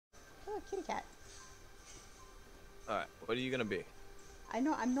Oh, a kitty cat. Alright, what are you gonna be? I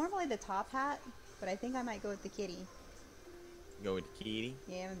know I'm normally the top hat, but I think I might go with the kitty. Go with kitty?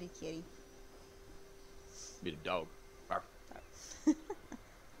 Yeah, I'm gonna be kitty. Be the dog. Arr. Oh.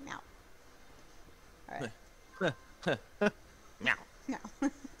 Meow. Alright. Meow. Meow.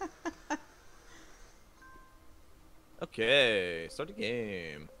 Okay, start the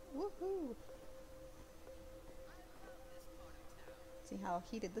game. Woohoo! See how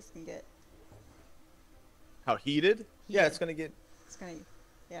heated this can get. How heated? Yeah, it's gonna get It's gonna,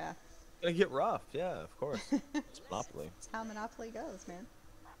 yeah. rough. Yeah, of course. It's Monopoly. That's how Monopoly goes, man.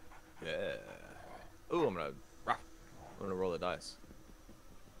 Yeah. Ooh, I'm gonna roll the dice.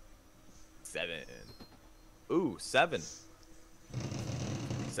 7. Ooh, 7.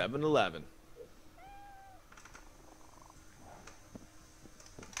 7-11.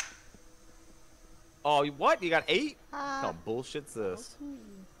 Oh, what? You got 8? Ah. How bullshit's this? Ooh.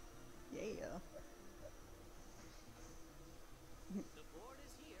 Yeah. The board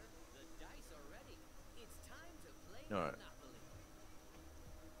is here. The dice are ready. It's time to play All right. Monopoly.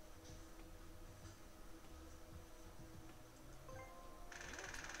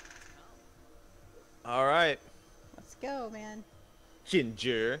 All right. Let's go, man.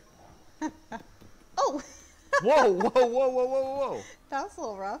 Ginger. Oh! Whoa, whoa, whoa, whoa, whoa, whoa. That was a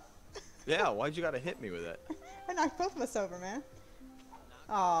little rough. Yeah, why'd you gotta hit me with it? I knocked both of us over, man.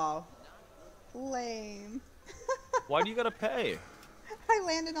 Oh, lame. Why do you gotta pay? I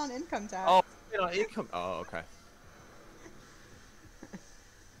landed on income tax. Oh, income. Oh, okay.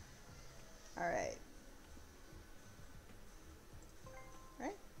 Alright.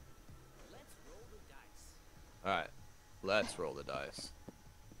 Right? Let's roll the dice. All right. Let's roll the dice.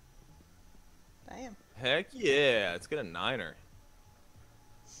 Damn. Heck yeah. Let's get a 9er.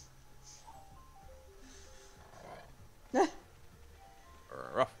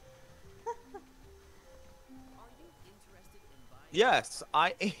 Rough. Are you interested in buying? Yes,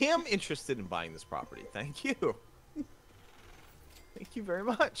 I am interested in buying this property. Thank you. Thank you very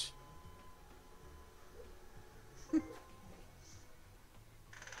much.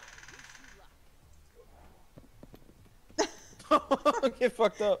 Get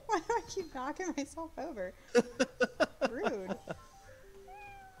fucked up. Why do I keep knocking myself over? Rude.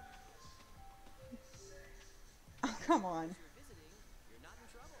 Oh, come on. Visiting, you're not in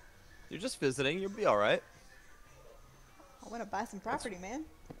trouble. You're just visiting. You'll be all right. I want to buy some property, man.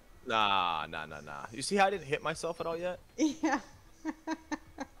 Nah. You see how I didn't hit myself at all yet? Yeah.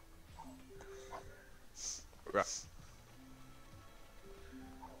 Rough.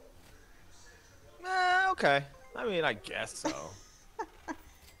 Okay. I mean, I guess so. Shake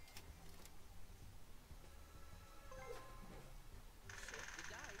the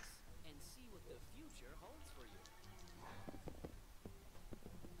dice and see what the future holds for you.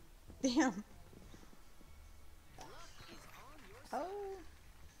 Damn. Luck is on your side. Oh.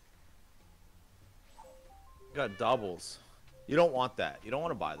 You got doubles. You don't want that. You don't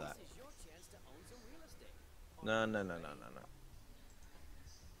want to buy that. This is your chance to own some real estate. No.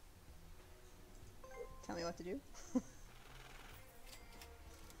 Tell me what to do. Let's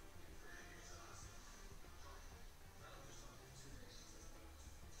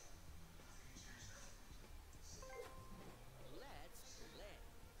play.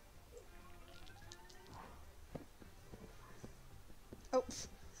 Oh.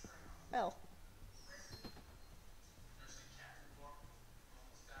 Well.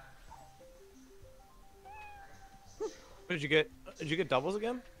 What did you get? Did you get doubles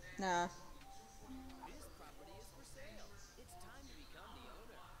again? Nah. This property is for sale. It's time to become the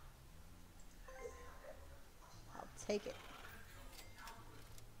owner. I'll take it.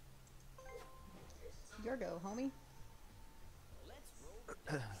 Your go, homie. Let's roll the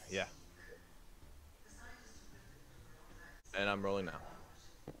dice. Yeah. And I'm rolling now.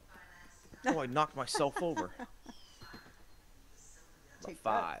 Oh, I knocked myself over. Take that.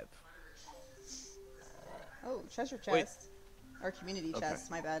 5. Oh, treasure Wait. chest. Or community Okay. chest,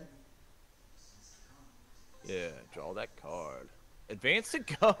 my bad. Yeah, draw that card. Advance to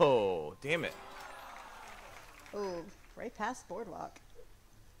go. Damn it. Oh, right past boardwalk.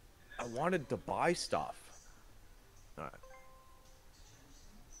 I wanted to buy stuff. All right.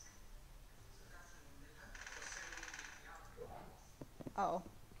 Oh.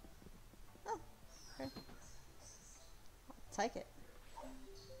 Oh, okay. I'll take it.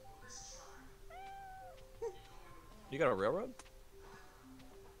 You got a railroad?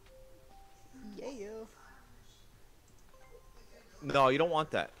 Yeah, you. No, you don't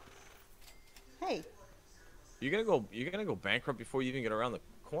want that. Hey. You're gonna go bankrupt before you even get around the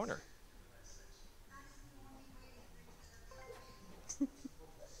corner.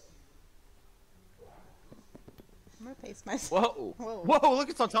 gonna pace myself. Whoa. Whoa. Whoa, look,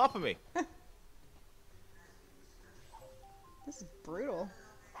 it's on top of me. This is brutal.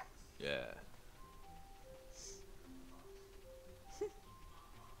 Yeah.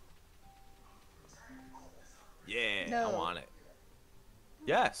 Yeah, No. I want it.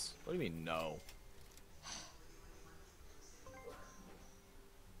 Yes. What do you mean, no?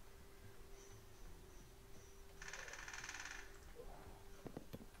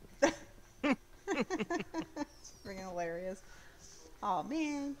 It's freaking hilarious. Oh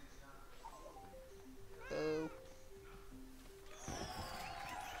man. Boo.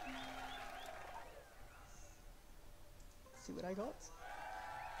 See what I got?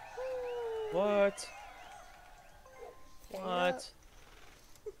 What? Tear it What? up.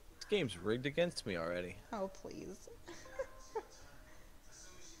 This game's rigged against me already. Oh please.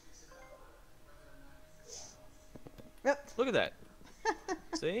 Yep. Look at that.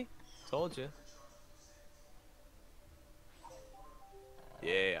 See? Told you.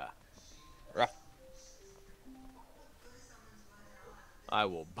 Yeah. Rough. I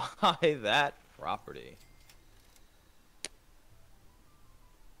will buy that property.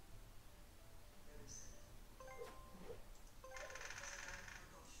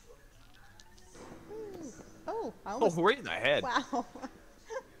 Oh, I Oh, almost. right in the head. Wow.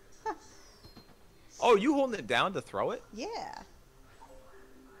 Oh, you holding it down to throw it? Yeah.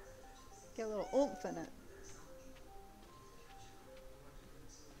 Get a little oomph in it.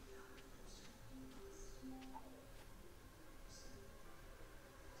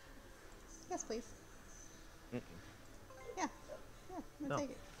 Yes, please. Mm-mm. Yeah. Yeah, I'm gonna No. take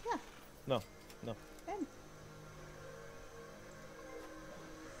it. Yeah. No. No. In.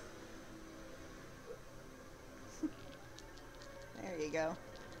 There you go.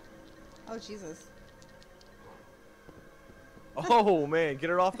 Oh, Jesus. Oh, man. Get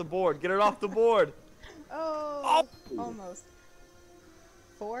it off the board. Get it off the board. Oh, almost.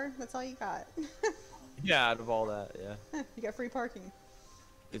 4? That's all you got. Yeah, out of all that, yeah. You got free parking.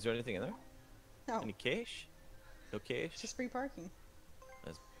 Is there anything in there? No, Any cash? No cash? it's just free parking.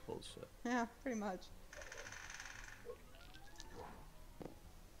 That's bullshit. Yeah, pretty much.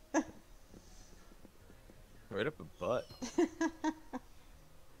 Right up a butt.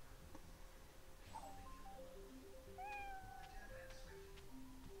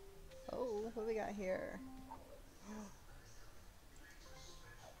 Oh, what do we got here?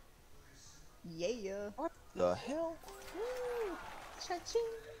 Yeah. What the hell? Woo! Cha-ching.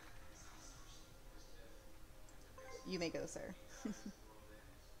 You may go, sir.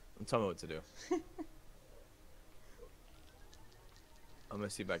 Tell me what to do. I'm gonna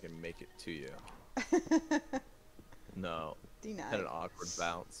see if I can make it to you. No. Denied. Had an awkward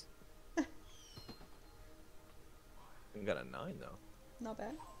bounce. We got a 9 though. Not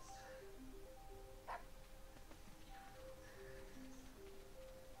bad.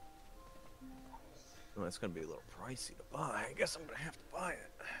 Well, it's gonna be a little pricey to buy. I guess I'm gonna have to buy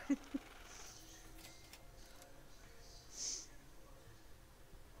it.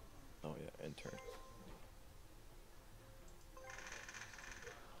 Oh yeah, intern.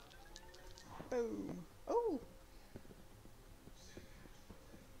 Boom. Oh.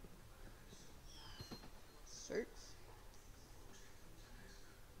 Shirts.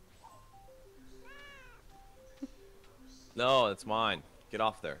 No, that's mine. Get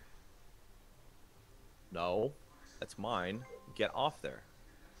off there. No, that's mine. Get off there.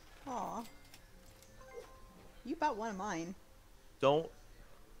 Aw. You bought one of mine. Don't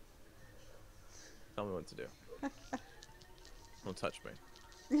tell me what to do. Don't touch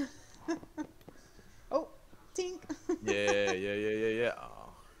me. Oh, tink. Yeah.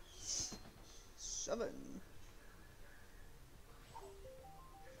 Oh. Shoving.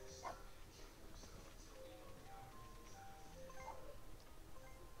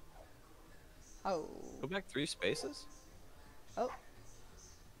 Oh. Go back 3 spaces? Oh.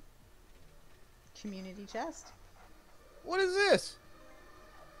 Community chest. What is this?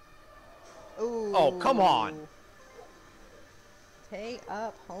 Ooh. Oh, come on. Pay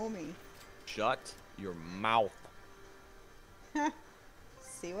up, homie. Shut your mouth.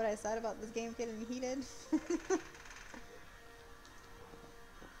 See what I said about this game getting heated?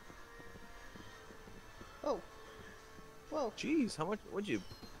 Whoa. Whoa. Jeez, how much would you?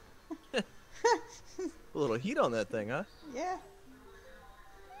 A little heat on that thing, huh? Yeah.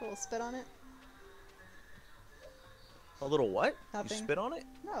 A little spit on it? A little what? Nothing. You spit on it?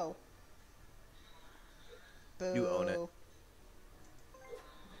 No. Boo. You own it.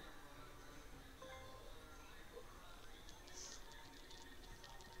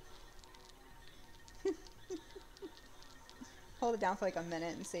 Hold it down for like a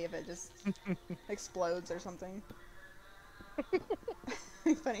minute and see if it just explodes or something.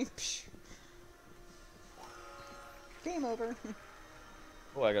 Funny. Psh. Game over.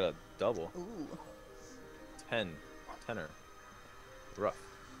 Oh, I got a double. Ooh. 10. Tenor. Rough.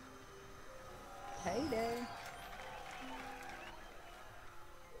 Payday.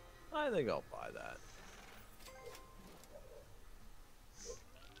 I think I'll buy that.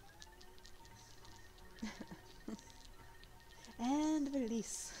 And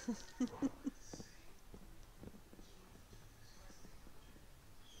release.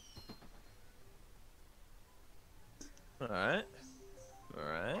 Alright.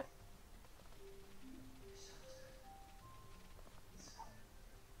 Alright.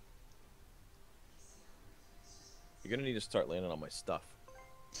 You're gonna need to start landing on my stuff.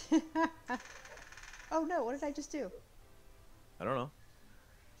 Oh no, what did I just do? I don't know.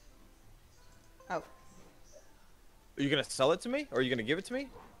 Oh, Are you gonna sell it to me? Or are you gonna give it to me?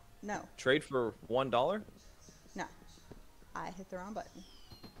 no. Trade for $1? No. I hit the wrong button.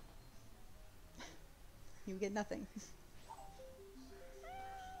 You get nothing.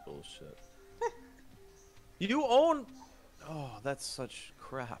 Bullshit. You own... Oh, that's such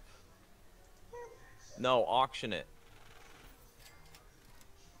crap. No, auction it.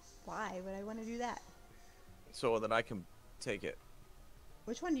 Why would I want to do that? So that I can take it.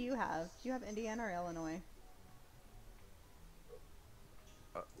 Which one do you have? Do you have Indiana or Illinois?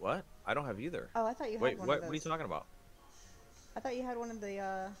 What? I don't have either. Oh, I thought you had Wait, one what of those. are you talking about? I thought you had one of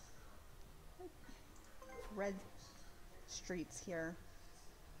the red streets here.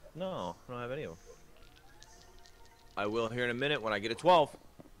 No, I don't have any of them. I will here in a minute when I get a 12.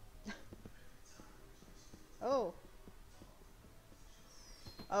 Oh.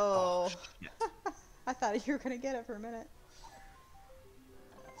 Oh. Shit. I thought you were gonna get it for a minute.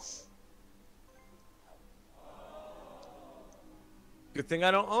 Good thing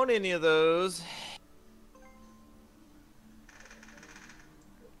I don't own any of those.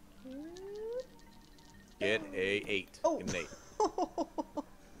 Get a 8. Oh. Get an 8.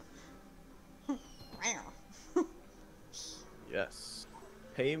 Wow. Yes.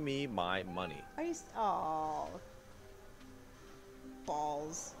 Pay me my money. Are you? Oh.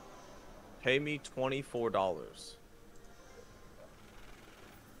 Balls. Pay me $24. That's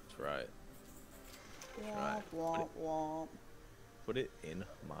right. Womp Right. womp womp. Put it in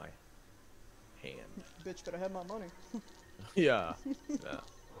my hand. Bitch, better have my money. Yeah. Yeah.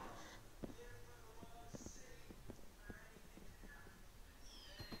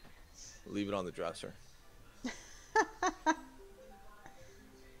 Leave it on the dresser.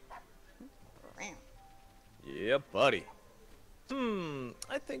 Yeah, buddy.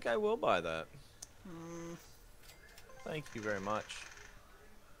 I think I will buy that. Thank you very much.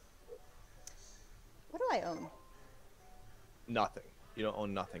 What do I own? Nothing. You don't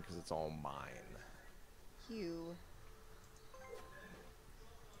own nothing because it's all mine. You.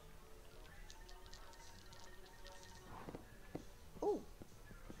 Oh.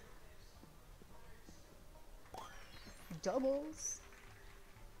 Doubles.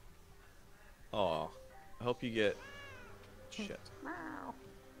 Oh, I hope you get shit. Wow.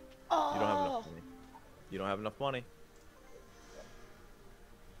 You don't have Oh. enough money. You don't have enough money.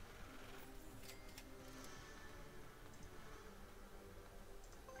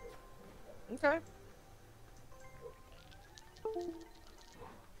 Okay.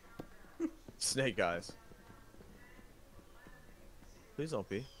 Snake eyes. Please don't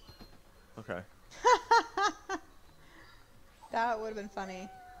be. Okay. That would have been funny.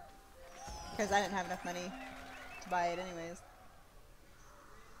 Because I didn't have enough money to buy it anyways.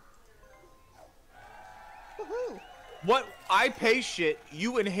 Woohoo! What? I pay shit,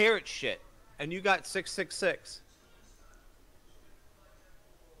 you inherit shit, and you got 666.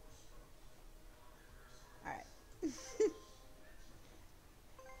 Alright.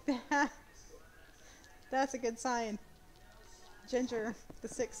 That's a good sign. Ginger, the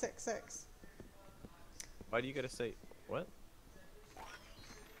 666. Why do you gotta say what?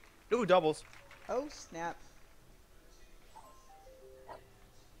 Ooh, doubles. Oh, snap.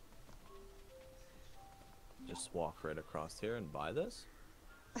 Just walk right across here and buy this.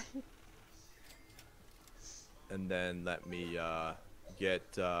 And then let me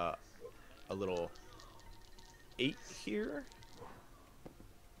get a little 8 here.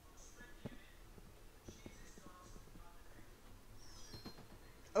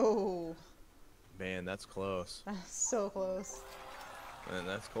 Oh, Man, that's close. that's so close. Man,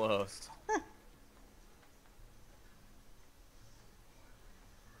 that's close.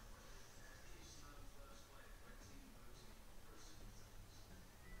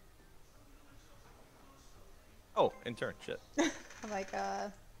 Oh, intern, shit. I'm like,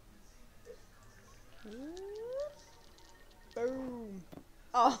 Boom.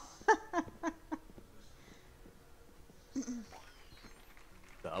 Oh.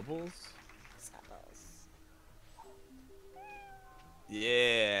 Doubles? Saddles.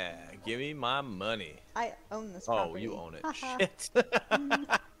 Yeah, give me my money. I own this Oh, property. you own it. Haha. Shit.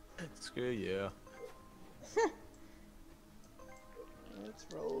 Screw you. Let's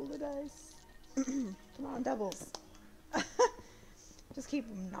roll the dice. Come on, doubles. Just keep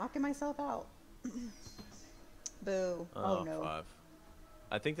knocking myself out. Boo. Oh no. 5.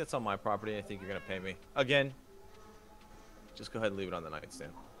 I think that's on my property. I think you're gonna pay me again. Just go ahead and leave it on the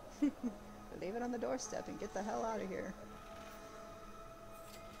nightstand. Leave it on the doorstep and get the hell out of here.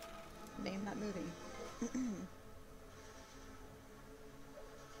 Name that movie.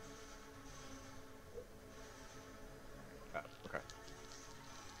 Oh, okay.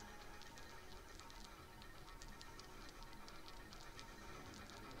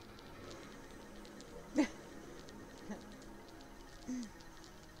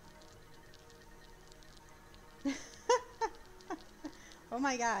 Oh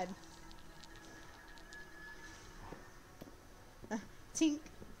my god. Tink.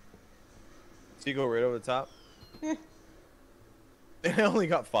 So you go right over the top. I only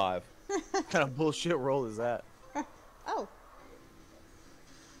got 5. What kind of bullshit roll is that? Oh.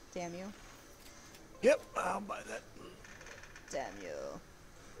 Damn you. Yep, I'll buy that. Damn you.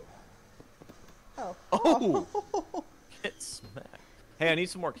 Oh. Oh! Get smacked. Hey, I need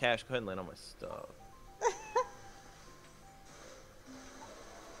some more cash. Go ahead and land on my stuff.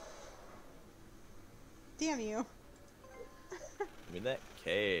 Damn you. Give me that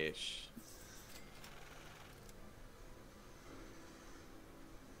cash.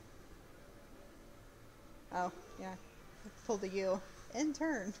 Oh, yeah. Pulled a U. In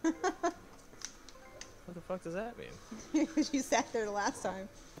turn. What the fuck does that mean? You sat there the last time.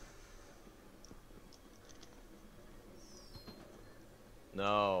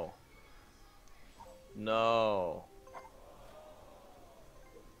 No. No.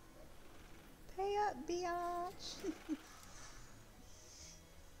 Pay up, biatch. I'm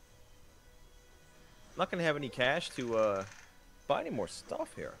not gonna have any cash to buy any more stuff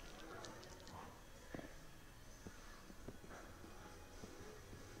here.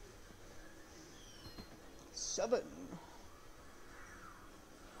 Seven.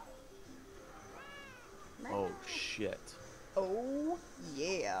 Oh shit. Oh,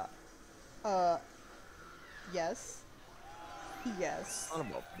 yeah. Yes. Yes. Son of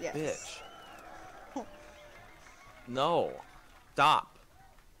a Yes. bitch. No. Stop.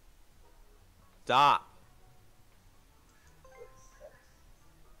 Stop.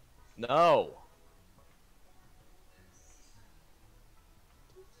 No.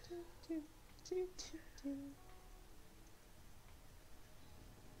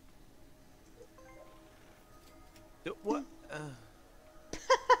 What?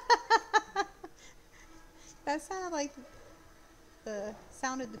 That sounded like the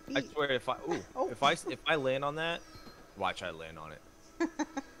sound of defeat. I swear, if I Oh. if I land on that, watch I land on it.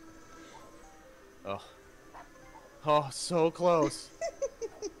 Oh, oh, so close.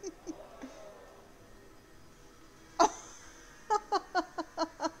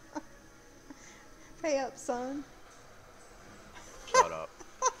 Pay up, son. Shut up.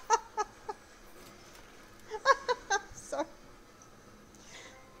 Sorry.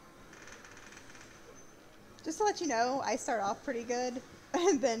 Just to let you know, I start off pretty good,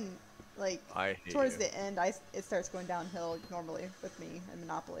 and then, like, I hate towards you. the end, it starts going downhill normally with me in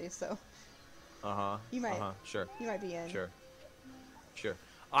Monopoly. So you might Sure. you might be in. Sure. Sure.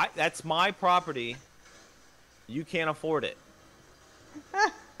 That's my property. You can't afford it.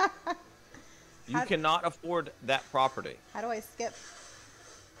 You How- cannot afford that property. How do I skip?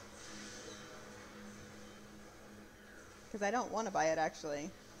 Because I don't want to buy it actually.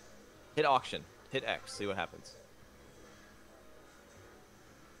 Hit auction. Hit X. See what happens.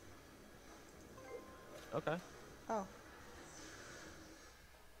 Okay. Oh.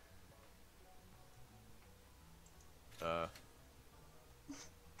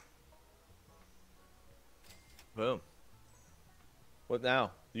 Boom. What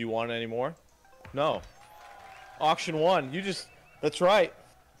now? Do you want any more? No. Auction 1. You just... That's right.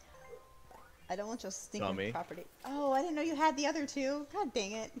 I don't want your stinking Dummy. property. Oh, I didn't know you had the other two. God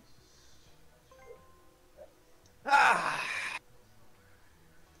dang it. Ah!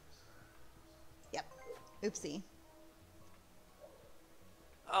 Yep. Oopsie.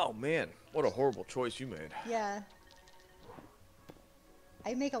 Oh, man. What a horrible choice you made. Yeah.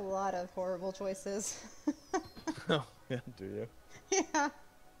 I make a lot of horrible choices. Oh, yeah, do you? Yeah.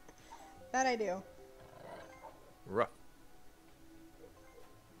 That I do. Rough.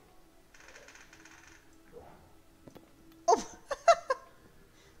 Oh!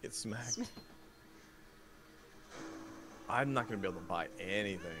 Smacked. I'm not gonna be able to buy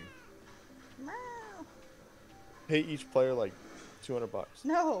anything. Meow. Pay each player like $200.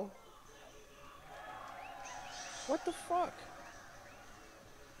 No. What the fuck?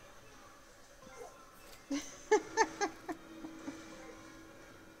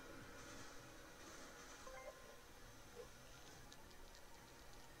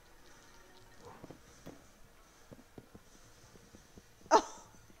 Oh,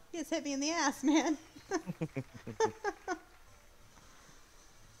 he just hit me in the ass, man.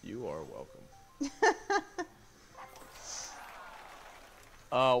 You are welcome.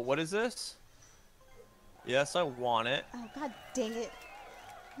 What is this? Yes, I want it. Oh, god dang it.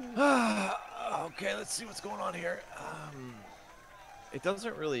 Okay, let's see what's going on here. It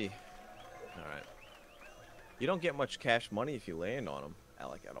doesn't really... Alright. You don't get much cash money if you land on them,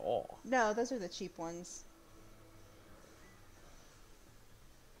 like, at all. No, those are the cheap ones.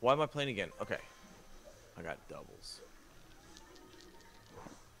 Why am I playing again? Okay. I got doubles.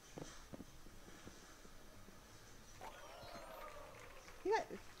 You got...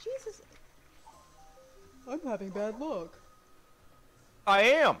 Jesus. I'm having bad luck. I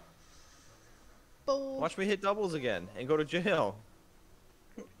am! Bull. Watch me hit doubles again and go to jail.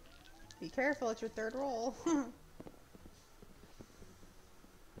 Be careful, it's your third roll.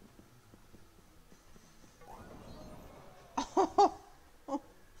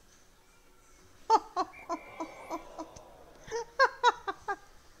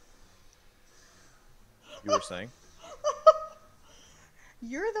 You were saying?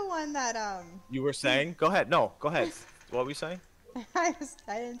 You're the one that, You were saying? Go ahead. No, go ahead. What were you saying? I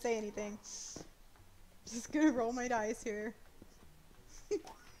didn't say anything. Just gonna roll my dice here.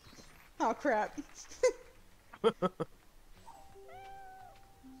 Oh crap.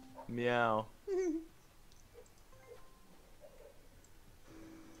 Meow.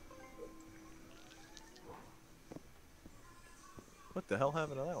 What the hell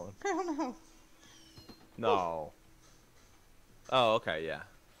happened to that one? I don't know. No. Oh, okay, yeah.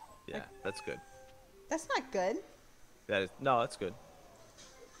 Yeah, that's good. That's not good. That is... No, that's good.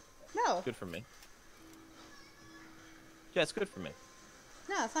 No. Good for me. Yeah, it's good for me.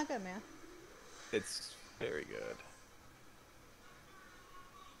 No, it's not good, man. It's very good.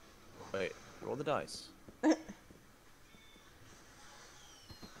 Wait, roll the dice. Damn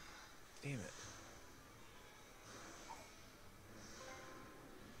it.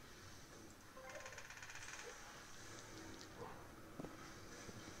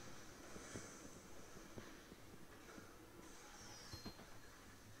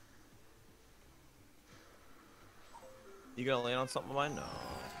 You gonna land on something of mine? No.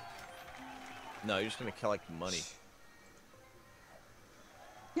 No, you're just gonna collect money.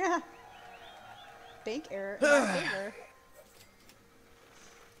 Yeah. Bank error in my favor.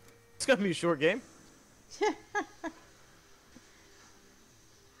 It's gonna be a short game.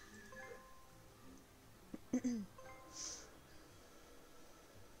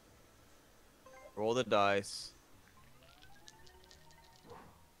 Roll the dice.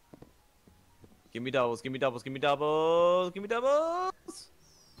 Give me doubles, give me doubles, give me doubles, give me doubles!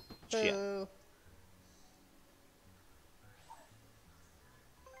 Shit. Boo.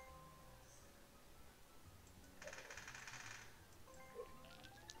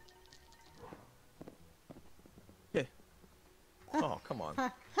 Yeah. Oh, come on.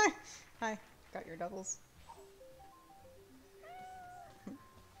 Hi. Hi. Got your doubles.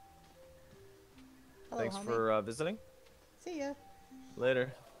 Hello, Thanks homie. for visiting. See ya.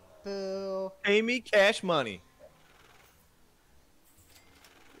 Later. Boo. Pay me cash money.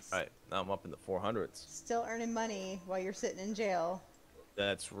 Alright, now I'm up in the 400s. Still earning money while you're sitting in jail.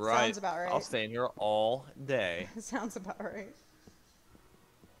 That's right. Sounds about right. I'll stay in here all day. Sounds about right.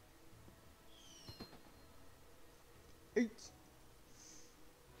 Oops.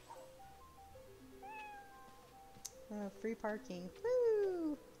 Free parking.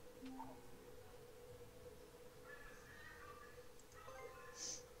 Woo!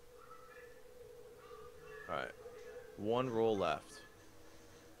 Alright. One roll left.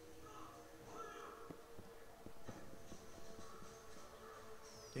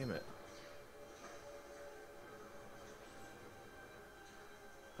 Damn it.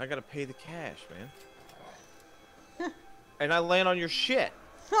 I gotta pay the cash, man. And I land on your shit.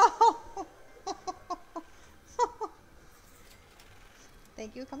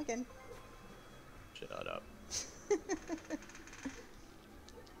 Thank you. Come again. Shut up.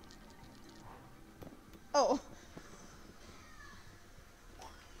 Oh.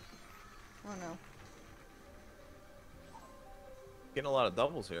 Oh no. Getting a lot of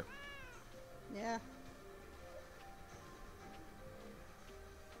doubles here. Yeah.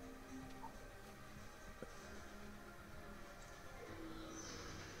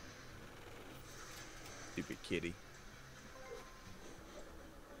 Stupid kitty.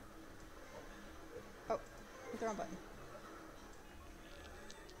 Oh, hit the wrong button.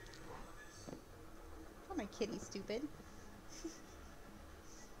 Oh, my kitty, stupid.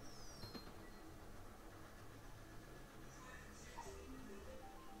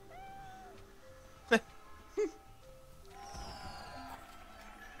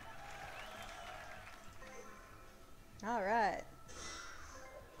 All right.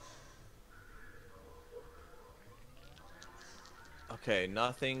 Okay,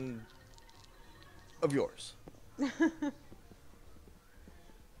 nothing of yours.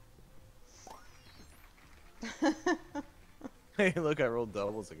 Hey, look, I rolled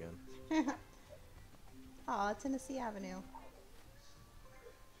doubles again. Aw, Tennessee Avenue.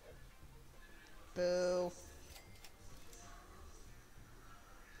 Boo.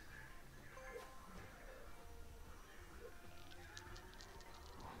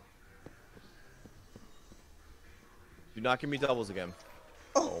 Do not give me doubles again.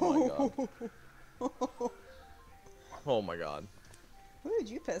 Oh my god. Oh my god. Who did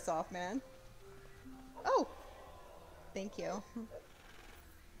you piss off, man? Oh! Thank you.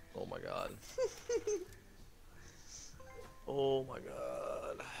 Oh my god. Oh my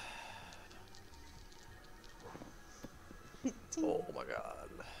god. Oh my god.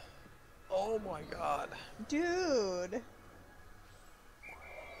 Oh my god. Dude!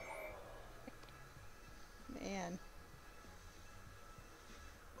 Man.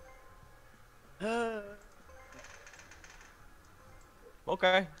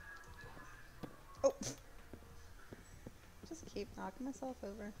 Okay. Oh! Just keep knocking myself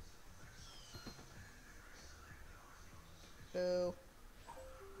over. Boo.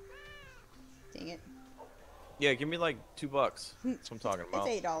 Dang it. Yeah, give me like $2. That's what I'm talking about.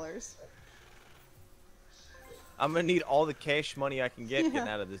 It's $8. I'm gonna need all the cash money I can get Yeah.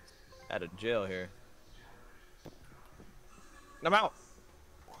 getting out of jail here. I'm out.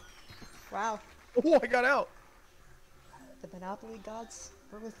 Wow. Oh, I got out. The Monopoly gods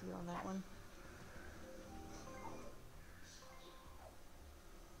were with you on that one.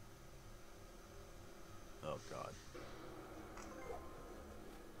 Oh god.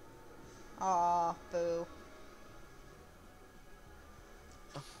 Aw, boo.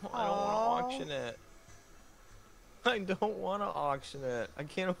 I don't want to auction it. I don't want to auction it. I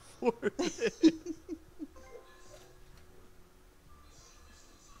can't afford it.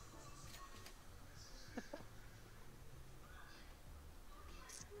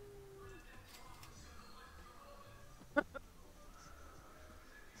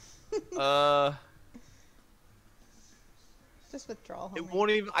 Just withdraw, homie. It won't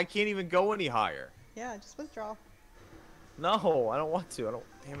even. I can't even go any higher. Yeah, just withdraw. No, I don't want to. I don't.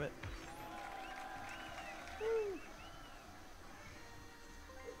 Damn it.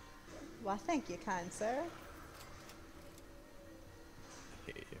 Why, thank you, kind sir.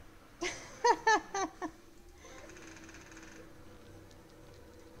 I hate you.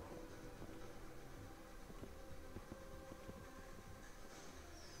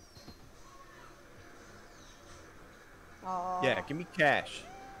 Aw. Yeah, give me cash.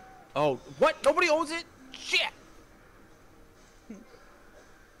 Oh, what? Nobody owns it? Shit.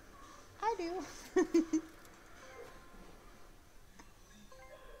 I do.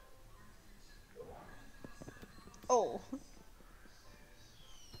 Oh.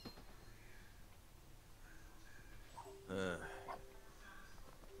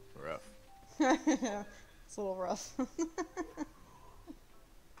 Rough. It's a little rough.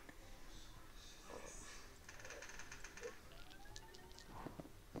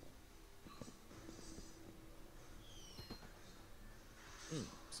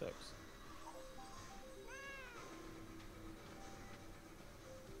 Six.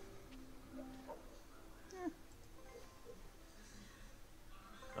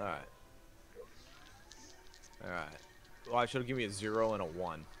 All right. All right. Well, I should have given me a 0 and a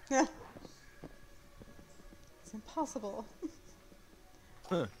 1. It's impossible.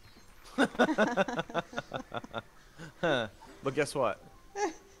 But guess what?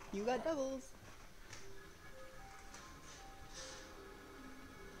 You got doubles.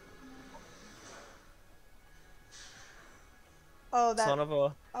 Oh, that. Son of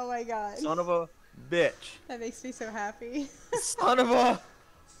a. Oh my god. Son of a bitch. That makes me so happy. Son of a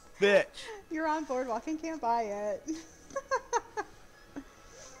bitch. You're on Boardwalk and can't buy it.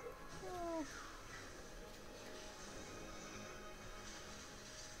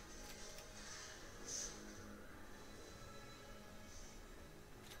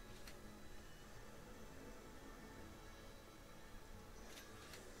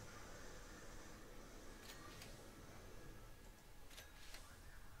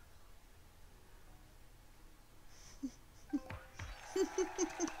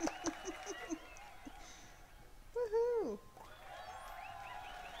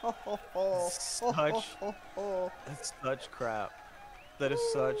 That's such crap. That is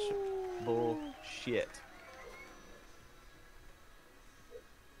such bullshit.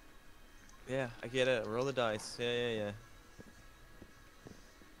 Yeah, I get it. Roll the dice. Yeah.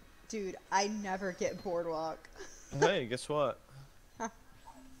 Dude, I never get boardwalk. Hey, guess what?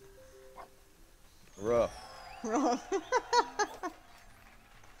 Rough. Wrong.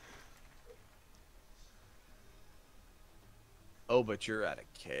 Oh, but you're out of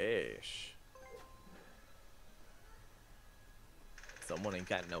cash. Someone ain't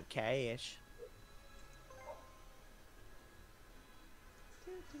got no cash.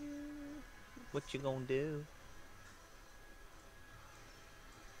 What you gonna do?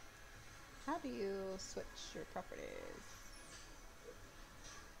 How do you switch your properties?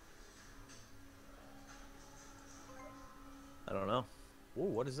 I don't know. Ooh,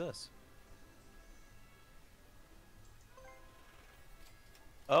 what is this?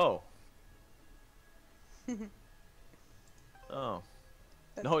 Oh. Oh.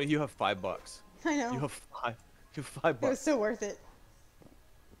 No, you have $5. I know. You have five. You have $5. It was so worth it.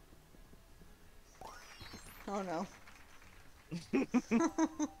 Oh no.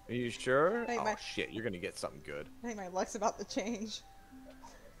 Are you sure? Hey, Oh shit, you're gonna get something good. I think my luck's about to change.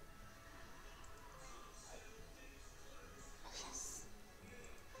 Oh, yes.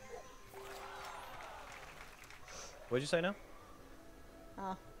 What'd you say now?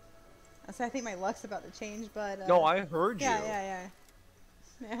 I said I think my luck's about to change, but No, I heard you. Yeah.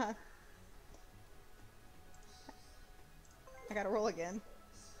 I gotta roll again.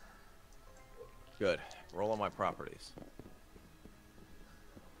 Good. Roll on my properties.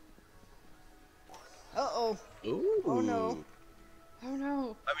 Uh-oh. Ooh. Oh no. Oh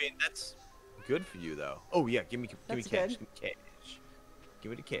no. I mean, that's good for you, though. Oh yeah, give me cash. That's Give me good. cash. Give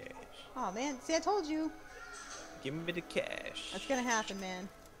me the cash. Oh man, see I told you. Give me the cash. That's gonna happen, man.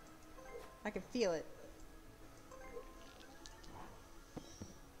 I can feel it.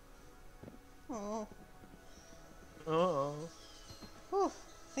 Oh. Oh. Whew.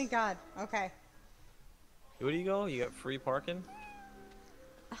 Thank God. Okay. Where do you go? You got free parking?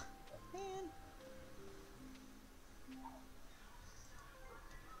 Man.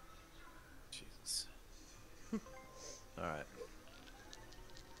 Jesus. All right.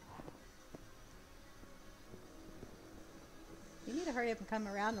 You need to hurry up and come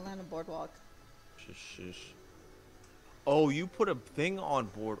around and land on boardwalk. Shush. Oh, you put a thing on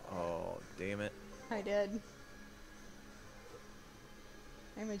board. Oh, damn it. I did.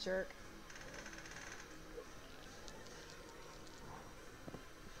 I'm a jerk.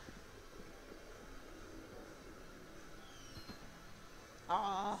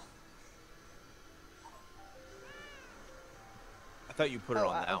 Ah. I thought you put it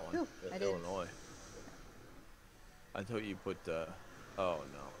on that one. Whew, I did. Illinois. I thought you put oh no.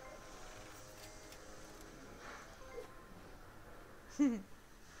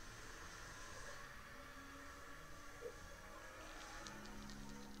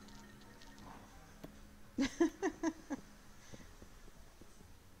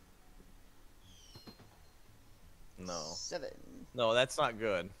 No. 7. No, that's not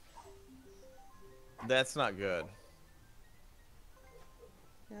good. That's not good.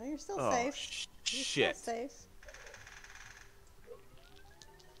 No, you're still Oh, safe. You're shit. still safe.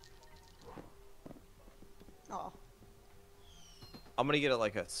 Oh. I'm gonna get it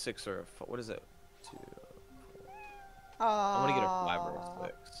like a 6 or a what is it? 2. Oh. I'm gonna get a 5 or a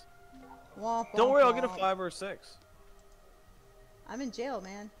 6. Womp, Don't womp, worry, I'll get a womp. 5 or a 6. I'm in jail,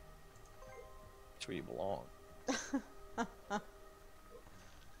 man. That's where you belong.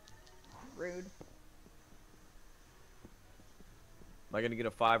 Rude. Am I gonna get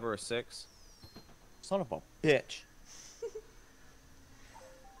a 5 or a 6? Son of a bitch.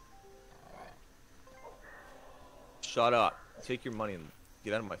 Shut up. Take your money and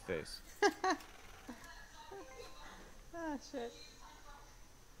get out of my face. Ah, shit.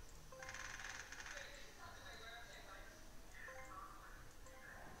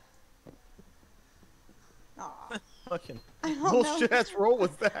 Aw. Fucking I don't bullshit know. ass roll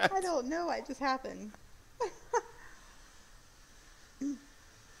was that? I don't know. It just happened.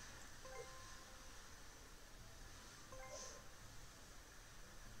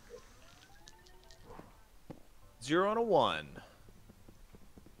 Zero and a 1.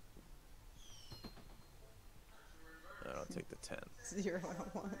 I'll take the 10. 0 and a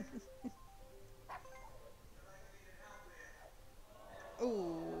 1.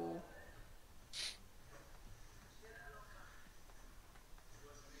 Ooh.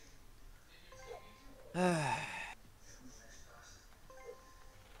 Come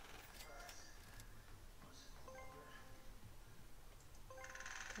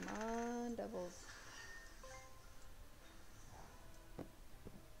on, doubles.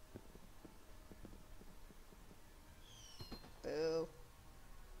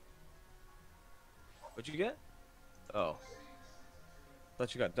 What'd you get? Oh.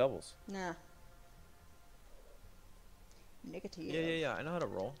 Thought you got doubles. Nah. Negative. Yeah. I know how to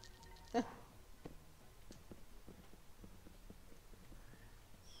roll.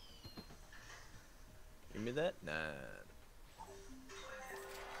 Give me that 9.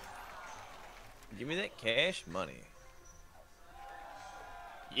 Give me that cash money.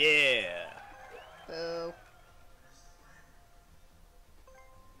 Yeah. Boo.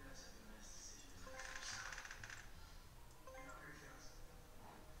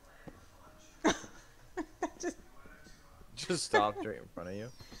 Just Just stopped right in front of you.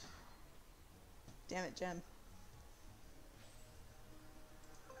 damn it, Jim.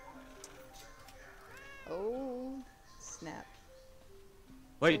 Oh, snap.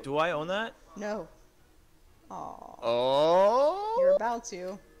 Wait, do I own that? No. Aw. Oh. You're about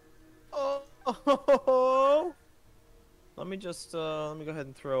to. Oh. Let me just let me go ahead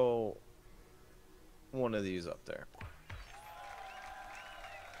and throw one of these up there.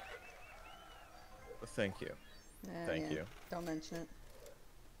 Thank you. Thank you. Don't mention it.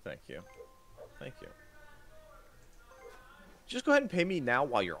 Thank you. Thank you. Just go ahead and pay me now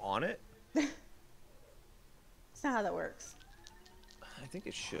while you're on it. It's not how that works. I think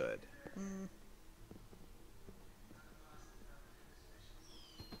it should.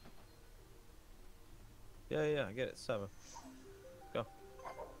 Yeah, I get it. 7. Go.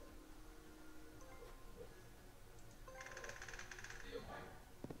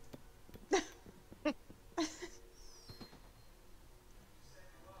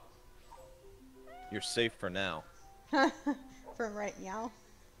 You're safe for now. From right meow.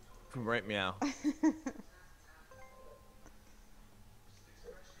 From right meow.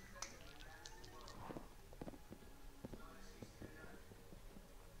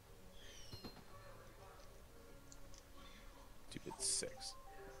 Stupid 6.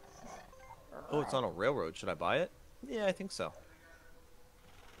 Oh, it's on a railroad. Should I buy it? Yeah, I think so.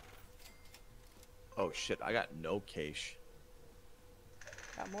 Oh shit, I got no cash.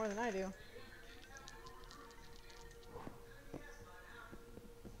 Got more than I do.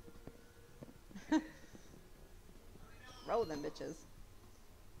 Roll them bitches.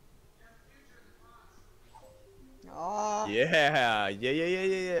 Aw. Yeah.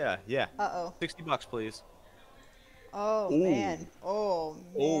 Uh-oh. $60 please. Oh, Ooh. man. Oh,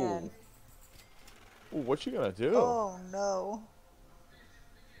 man. Ooh, what you gonna do? Oh, no.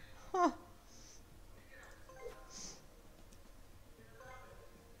 Huh.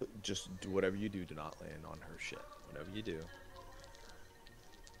 Just do whatever you do. Do not land on her shit. Whatever you do,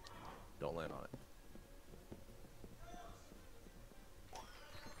 don't land on it.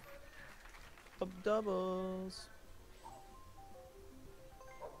 Up doubles.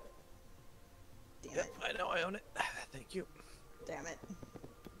 Damn Yep, it. I know I own it. Thank you. Damn it.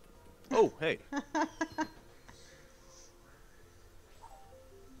 Oh, hey.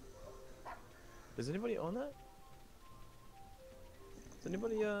 Does anybody own that? Does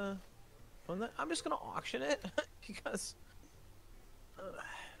anybody own that? I'm just gonna auction it because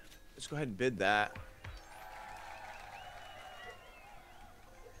just go ahead and bid that.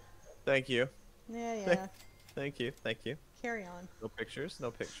 Thank you. Yeah. Thank you. Carry on. No pictures. No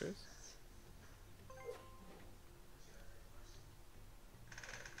pictures.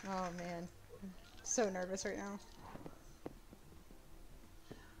 Oh, man. So nervous right now.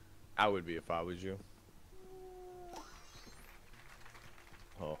 I would be if I was you.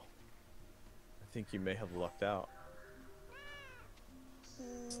 Oh. I think you may have lucked out.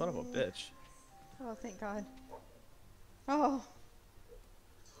 Son of a bitch. Oh, thank God. Oh.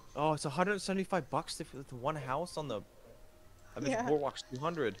 Oh, it's $175 to one house on the. I bet Yeah. Boardwalk's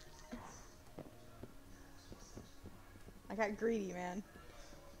 200. I got greedy, man.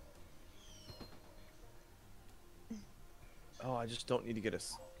 Oh, I just don't need to get a.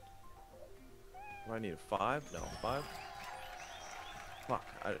 Do I need a 5? No, 5. Fuck,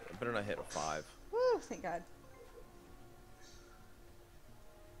 I better not hit a 5. Woo, thank God.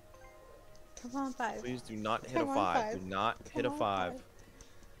 Come on, 5. Please do not hit Come a on, 5. 5. Do not hit a Come on, 5. 5.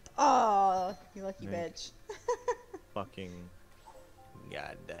 Oh, you lucky Thank- bitch. Fucking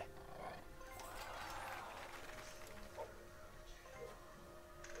God.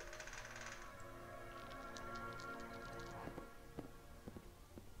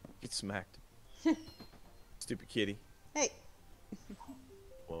 Get smacked. Stupid kitty. Hey.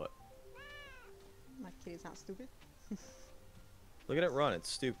 What? My kitty's not stupid. Look at it run. It's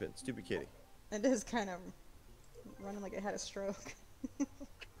stupid. Stupid kitty. It is kind of running like it had a stroke.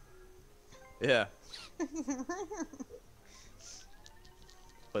 Yeah.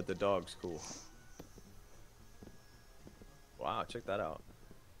 But the dog's cool. Wow, check that out.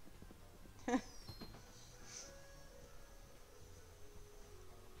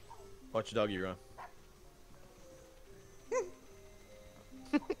 Watch doggy run.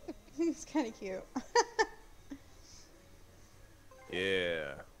 It's kind of cute.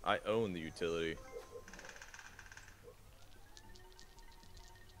 Yeah, I own the utility.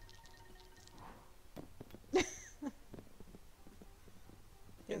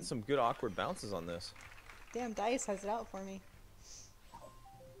 Getting some good awkward bounces on this. Damn, Dice has it out for me.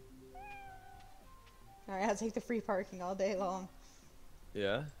 Alright, I'll take the free parking all day long.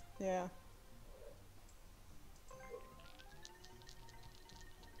 Yeah? Yeah.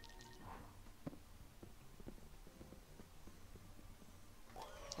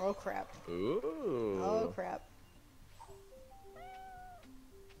 Oh crap. Ooh. Oh crap.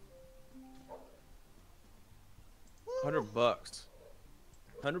 $100.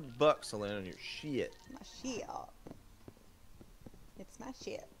 $100 to land on your shit. My shit. It's my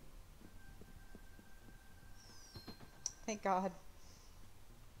shit. Thank God.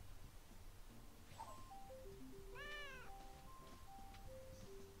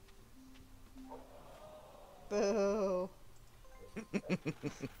 Boo.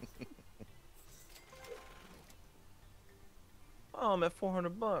 Oh, I'm at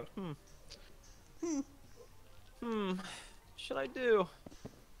 $400. Should I do?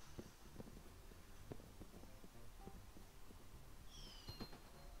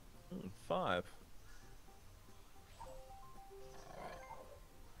 Five.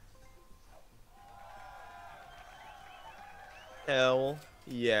 Hell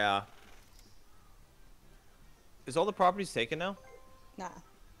yeah. Is all the properties taken now? Nah.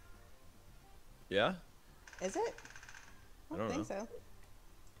 Yeah? Is it? I don't think so.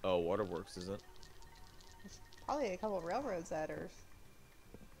 Oh, Waterworks isn't. There's probably a couple of railroads that are.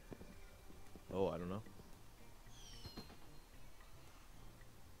 Oh, I don't know.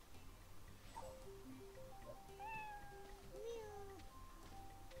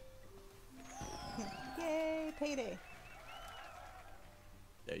 Yay, payday.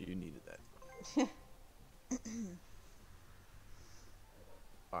 Yeah, you needed that.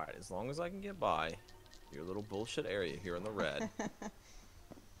 Alright, as long as I can get by your little bullshit area here in the red.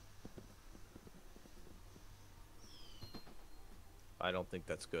 I don't think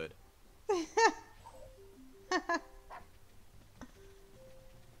that's good.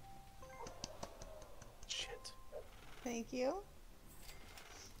 Shit. Thank you.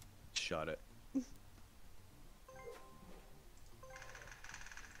 Shut it.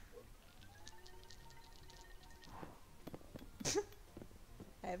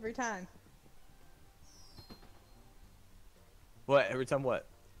 Every time. What? Every time what?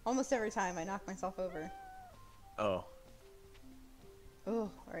 Almost every time I knock myself over. Oh. Oh,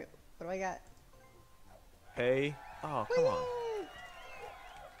 alright. What do I got? Hey. Oh, come on. Whee!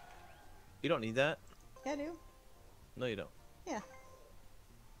 You don't need that. Yeah, I do. No, you don't. Yeah.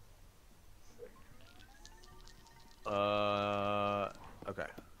 Okay.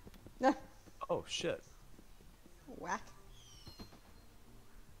 No. Oh, shit. Whack.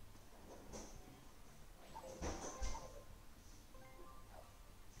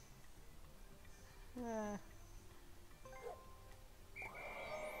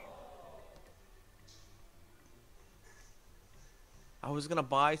 I was gonna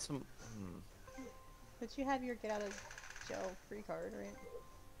buy some. But you have your get out of jail free card, right?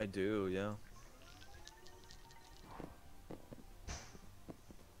 I do, yeah.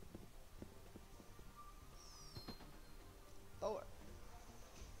 Four.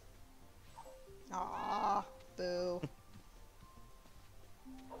 Ah, boo.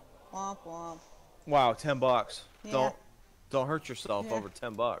 Womp womp. Wow, $10. Yeah. Don't hurt yourself Yeah. over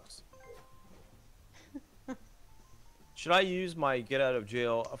 $10. Should I use my get out of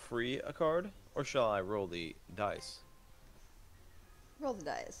jail free card, or shall I roll the dice? Roll the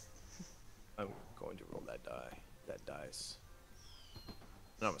dice. I'm going to roll that dice. And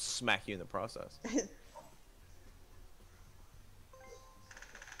I'm gonna smack you in the process.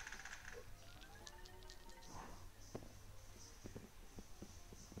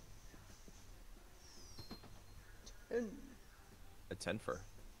 A 10 for.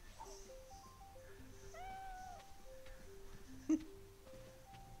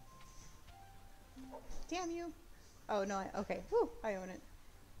 Damn you. Oh, no, okay. Whew, I own it.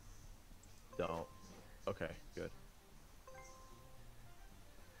 Don't. Okay, good.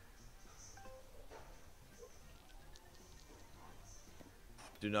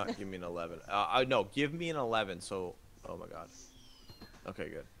 Do not give me an 11. No, give me an 11. So, oh my god. Okay,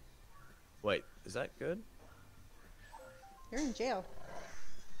 good. Wait, is that good? You're in jail.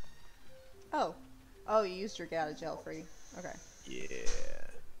 Oh. Oh, you used your get out of jail free. Okay. Yeah.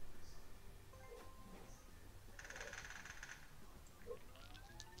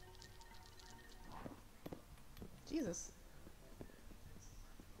 Just.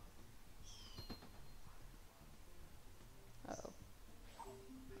 Uh-oh.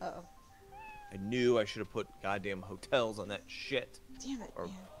 Uh-oh. I knew I should have put goddamn hotels on that shit. Damn it, Or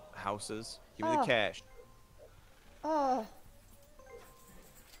man. houses. Give me the Oh. cash. Oh.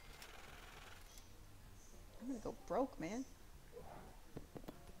 I'm gonna go broke, man.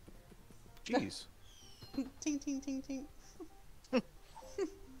 Jeez. Ting, ting, ting, ting.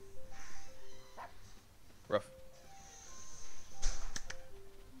 Rough.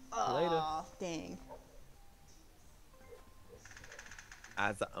 Later. Oh, dang.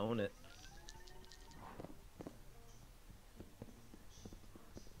 As I own it.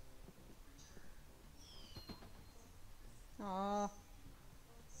 Aw.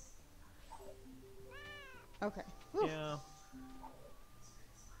 Okay. Whew. Yeah.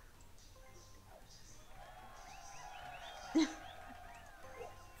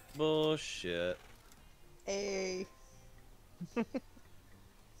 Bullshit. Hey.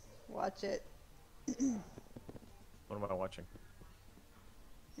 Watch it. What am I watching?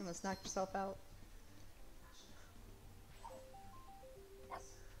 You must knock yourself out.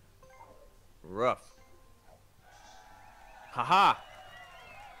 Rough. Haha.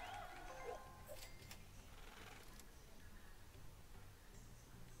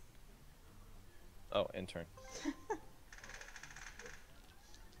 Oh, intern.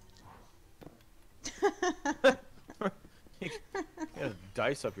 You got a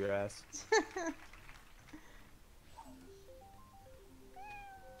dice up your ass.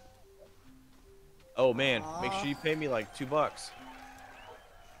 Oh man, make sure you pay me like $2.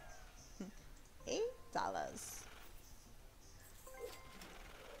 $8.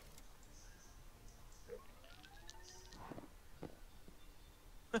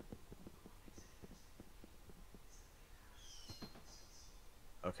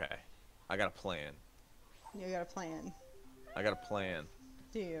 Okay, I got a plan. You got a plan. I got a plan.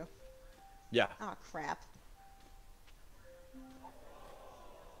 Do you? Yeah, Oh, crap.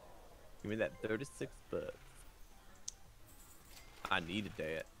 give me that $36. I needed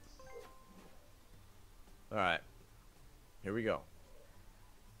that. All right, here we go.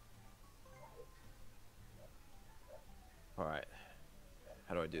 All right,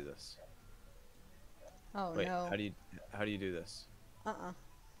 how do I do this? Oh, Wait, no. how do you do this? Uh-uh.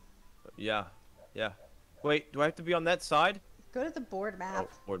 Yeah, yeah. Wait, do I have to be on that side? Go to the board map.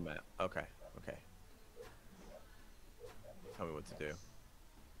 Oh, board map. Okay, okay. Tell me what to do.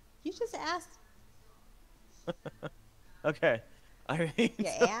 You just asked. Okay, I need. You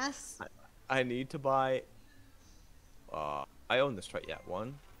ass. I need to buy. I own this, right? Yeah,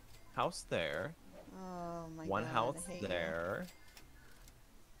 one house there. Oh, my One God. house I hate you. there.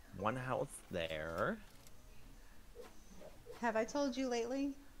 One house there. Have I told you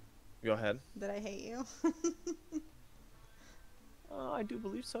lately Go ahead. that I hate you? I do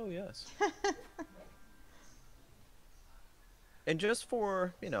believe so. Yes. And just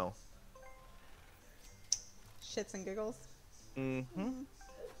for Shits and giggles. Mm-hmm.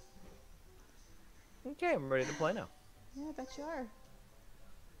 Okay, I'm ready to play now. Yeah, I bet you are.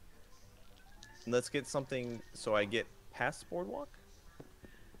 Let's get something so I get past Boardwalk.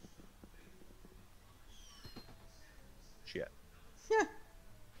 Shit.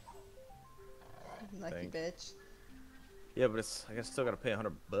 Lucky Thanks. bitch. Yeah, but I guess still gotta pay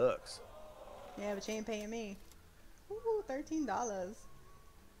 $100. Yeah, but you ain't paying me. Ooh, $13.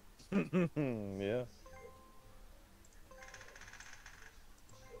 Yeah.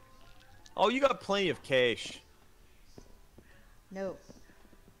 Oh, you got plenty of cash. No.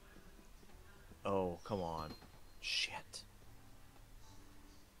 Oh, come on. Shit.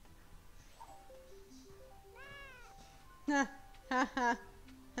 Ha ha ha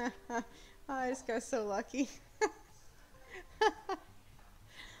ha ha. Oh, I just got so lucky.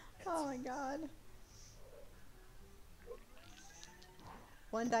 Oh my god.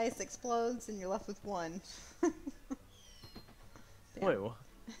 One dice explodes and you're left with one. Damn. Wait, what?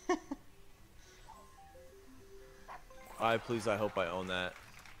 I hope I own that.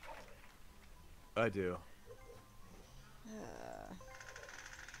 I do.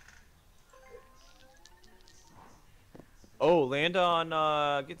 Oh, land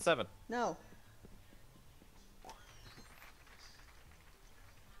on, get 7. No.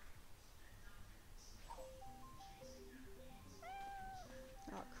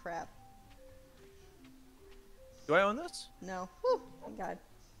 Oh crap. Do I own this? No. Whew, thank God.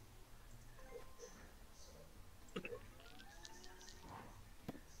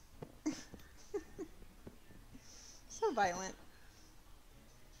 So violent.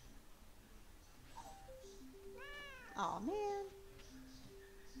 Aw, man.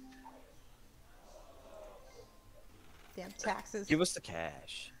 Damn taxes. Give us the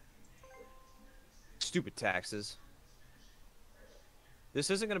cash. Stupid taxes. This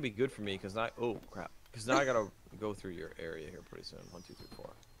isn't gonna be good for me because now. Oh crap! Because now I gotta go through your area here pretty soon. 1, 2, 3, 4.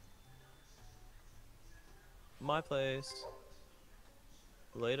 My place.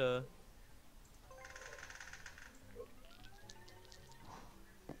 Later.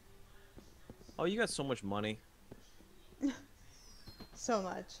 Oh, you got so much money. So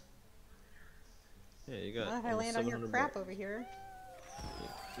much. Yeah, you got. Not if I almost land on your 700 crap bucks. over here.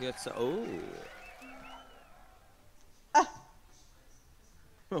 You got so. Oh. Ah!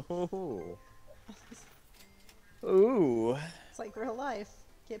 Oh. Ooh. It's like real life.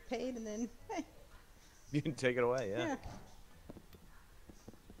 Get paid and then, hey, You can take it away, yeah. yeah.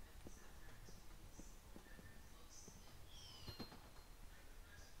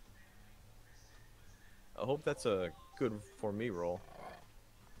 I hope that's a good for me roll.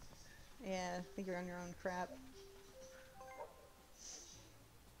 Yeah, I think you're on your own crap.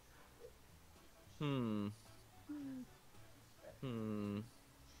 Hmm. Hmm.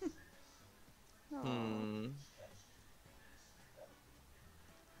 Aw. Hmm.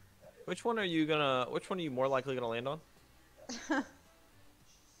 Which one are you more likely gonna land on?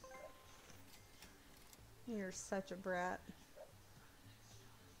 You're such a brat.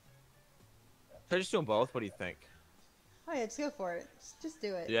 Should I just do them both? What do you think? Oh yeah, just go for it. Just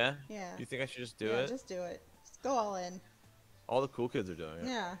do it. Yeah? Yeah. You think I should just do Yeah, it? just do it. Just go all in. All the cool kids are doing it.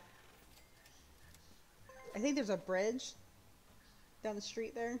 Yeah. I think there's a bridge down the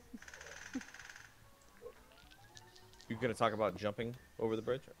street there. You gonna talk about jumping over the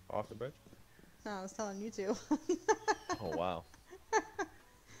bridge? Off the bridge? No, I was telling you to. Oh wow.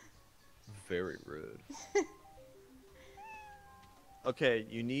 Very rude. Okay,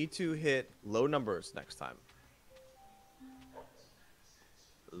 you need to hit low numbers next time.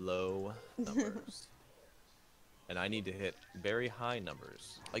 Low numbers. And I need to hit very high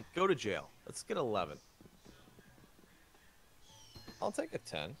numbers. Like, go to jail. Let's get 11. I'll take a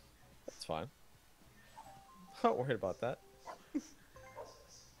 10. That's fine. Not worried about that.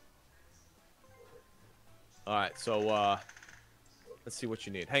 Alright, so, let's see what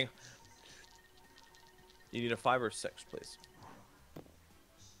you need. Hang on. You need a 5 or 6, please.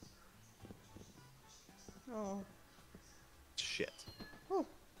 Oh. Shit. Oh.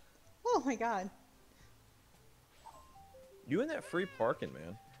 Oh my god. You in that free parking,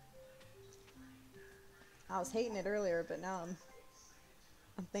 man. I was hating it earlier, but now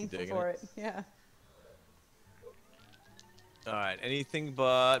I'm thankful Digging for it? it. Yeah. Alright, anything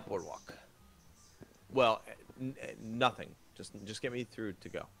but boardwalk. Well, nothing. Just get me through to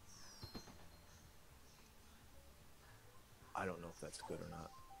go. I don't know if that's good or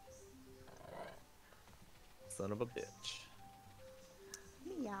not. Son of a bitch.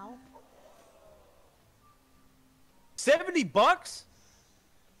 Meow. 70 bucks?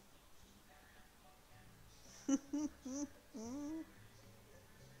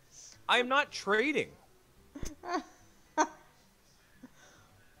 I am not trading.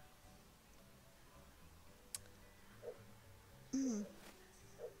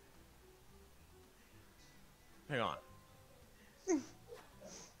 Hang on. I'm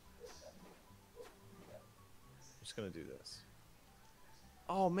just gonna do this.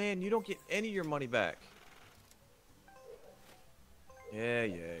 Oh man, you don't get any of your money back. Yeah.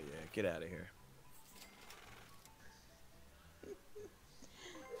 Get out of here.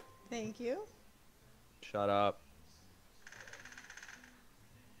 Thank you. Shut up.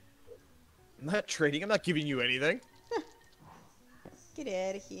 I'm not trading. I'm not giving you anything. Get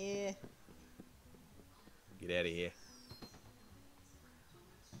out of here. Get out of here.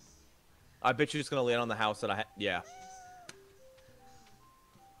 I bet you're just gonna land on the house that I yeah.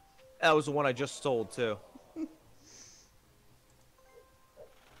 That was the one I just sold too.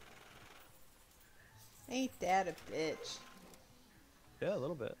 Ain't that a bitch? Yeah, a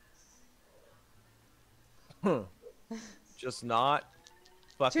little bit. Just not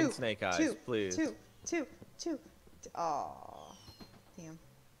fucking snake eyes, please. Two. Aw. Damn.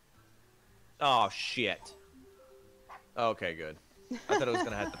 Oh shit. Okay, good. I thought I was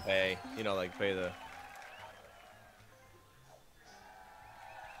gonna have to pay. You know, like pay the.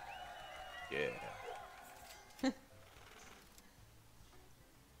 Yeah.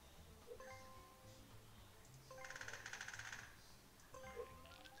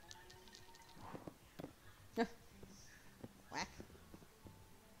 Whack.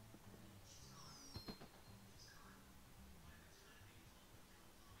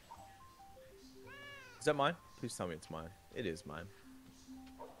 Is that mine? Please tell me it's mine. It is mine.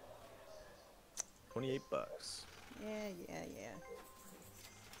 28 bucks. Yeah.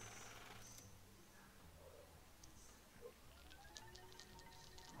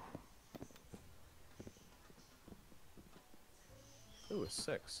 Ooh, a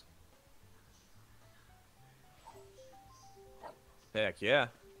 6. Heck yeah.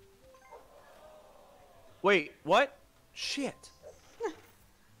 Wait, what? Shit.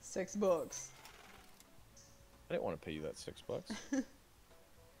 $6. I didn't want to pay you that $6.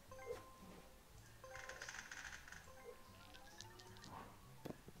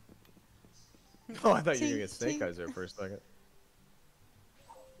 Oh, I thought you were gonna get snake eyes there for a second.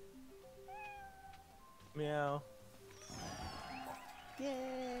 Meow.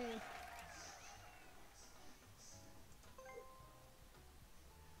 Yay.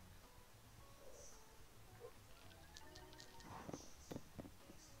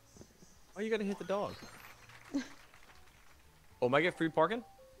 Why you gotta hit the dog? Oh, am I get free parking?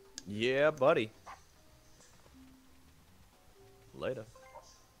 Yeah, buddy. Later.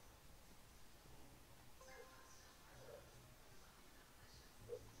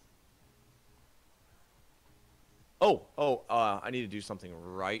 I need to do something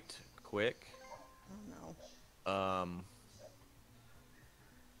right quick. Oh no.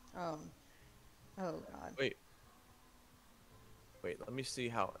 Oh. Oh god. Wait, let me see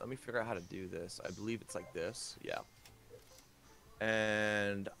how, let me figure out how to do this. I believe it's like this, yeah.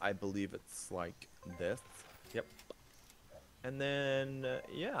 And I believe it's like this, yep. And then,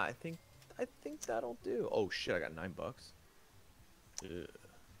 yeah, I think that'll do. Oh shit, I got $9. Ugh.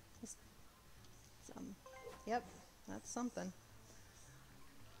 Yep, that's something.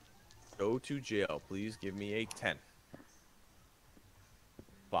 Go to jail, please give me a 10.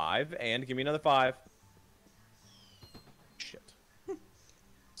 5, and give me another 5. Shit.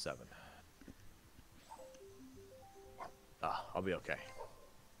 7. Ah, I'll be okay.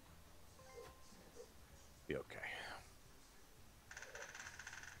 Be okay.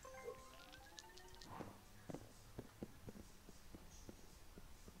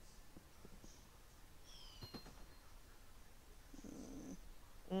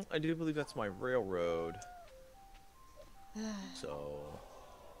 I do believe that's my railroad. So,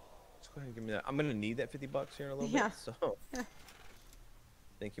 let's go ahead and give me that. I'm gonna need that $50 here in a little Yeah. bit. So,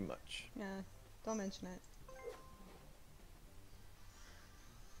 thank you much. Yeah, don't mention it.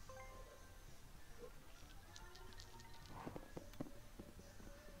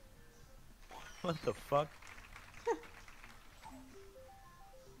 What the fuck?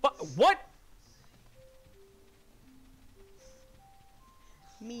 What?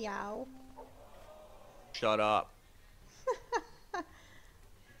 Meow. Shut up. It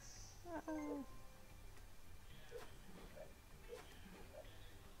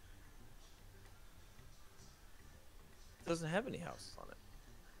doesn't have any houses on it.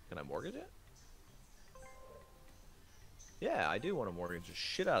 Can I mortgage it? Yeah, I do want to mortgage the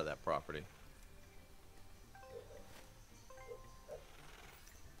shit out of that property.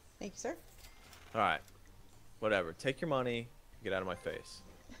 Thank you, sir. Alright. Whatever. Take your money. Get out of my face.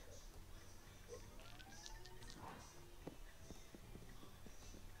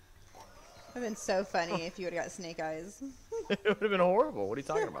 It would have been so funny if you would have got snake eyes. It would have been horrible. What are you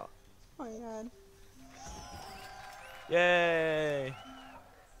talking about? Oh my god. Yay!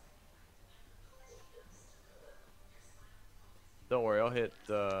 Don't worry, I'll hit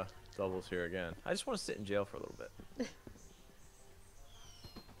doubles here again. I just want to sit in jail for a little bit.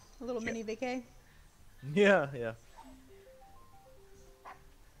 A little mini vacay. Yeah, yeah.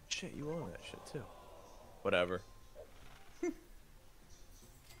 Shit, you own that shit too. Whatever.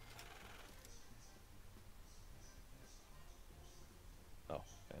 Oh,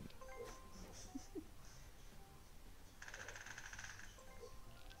 and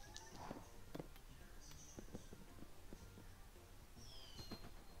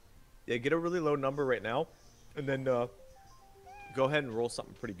yeah, get a really low number right now, and then go ahead and roll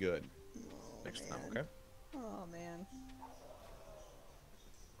something pretty good next time, okay? Oh man.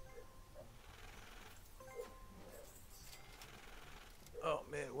 Oh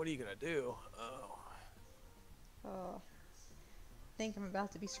man, what are you gonna do? Oh. Oh. I think I'm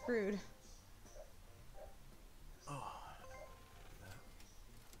about to be screwed. Oh.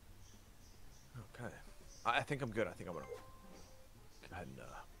 Okay. I think I'm good. I think I'm gonna go ahead and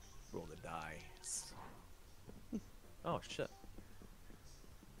roll the dice. Oh shit.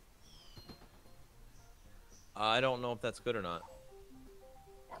 I don't know if that's good or not.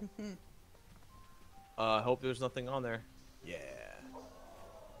 I hope there's nothing on there. Yeah.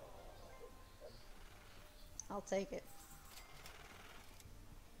 I'll take it.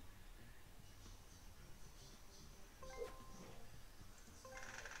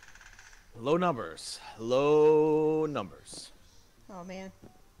 Low numbers. Low numbers. Oh man.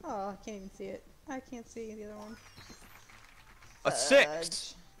 Oh, I can't even see it. I can't see the other one. A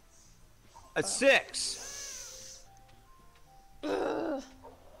 6. A 6. Ugh.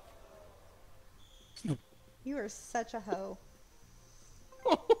 You are such a hoe.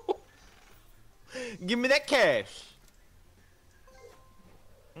 Give me that cash.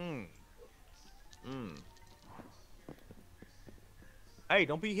 Mm. Mm. Hey,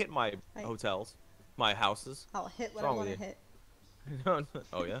 don't be hitting my Hey. hotels, my houses. I'll hit What's what I wrong want with to you? hit.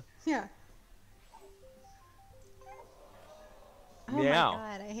 Oh yeah. Yeah. Oh my Meow.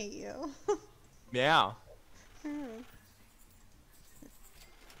 god, I hate you. Meow. Hmm.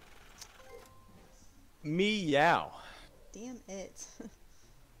 Meow. Damn it.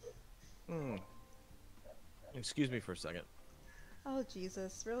 Hmm. Excuse me for a second. Oh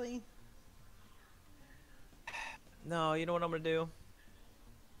Jesus, really? No, you know what I'm gonna do?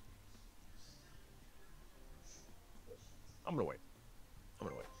 I'm gonna wait. I'm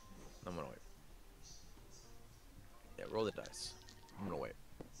gonna wait. I'm gonna wait. Yeah, roll the dice. I'm gonna wait.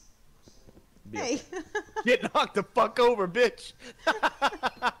 Be Hey. okay. Get knocked the fuck over, bitch.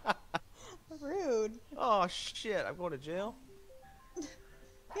 Rude. Oh shit! I'm going to jail.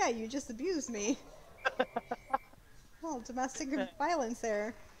 Yeah, you just abused me. Oh, domestic violence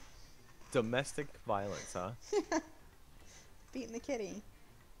there. Domestic violence, huh? Beating the kitty.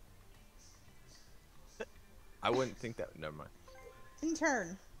 I wouldn't think that. Never mind. In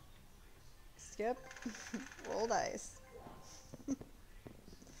turn. Skip. Roll dice.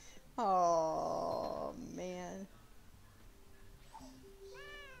 Oh man.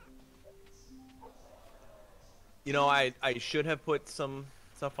 You know, I should have put some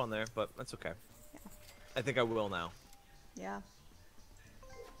stuff on there, but that's okay. Yeah. I think I will now. Yeah.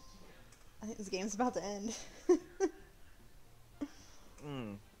 I think this game's about to end.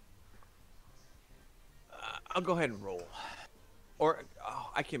 Hmm. I'll go ahead and roll. Or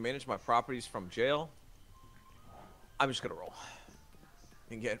I can manage my properties from jail. I'm just gonna roll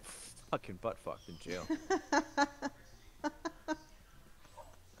and get fucking butt fucked in jail.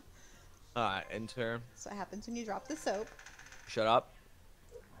 Alright, enter. So what happens when you drop the soap? Shut up.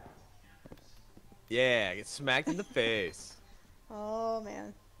 Yeah, get smacked in the face. Oh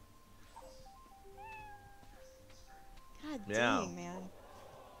man. God Meow. dang, man.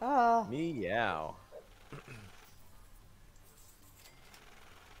 Oh. Meow.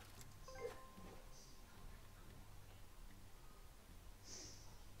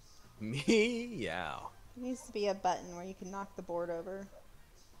 Meow. There needs to be a button where you can knock the board over.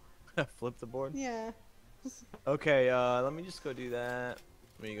 Flip the board. Yeah. Okay, let me just go do that.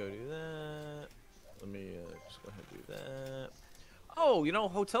 Let me go do that. Let me just go ahead and do that. Oh, you know,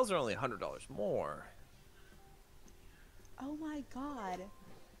 hotels are only $100 more. Oh my god.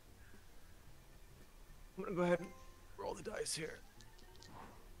 I'm gonna go ahead and roll the dice here.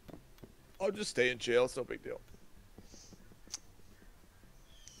 I'll just stay in jail. It's no big deal.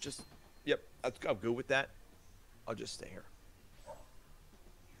 Just, yep, I'm good with that. I'll just stay here.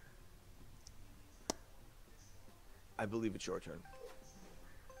 I believe it's your turn.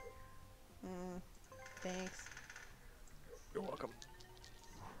 Thanks. You're welcome.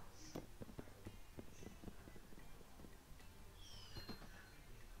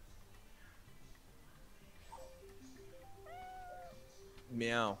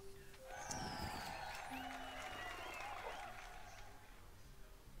 Meow.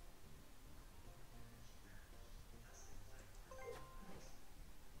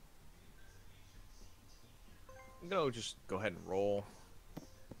 I'm gonna just go ahead and roll.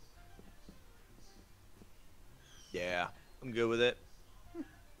 Yeah, I'm good with it.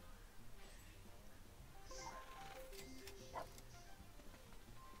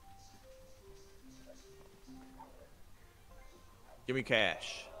 Give me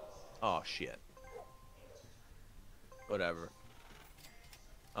cash. Oh shit. Whatever.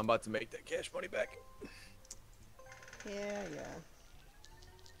 I'm about to make that cash money back. Yeah, yeah.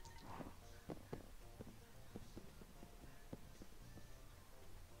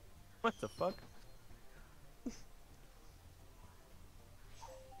 What the fuck?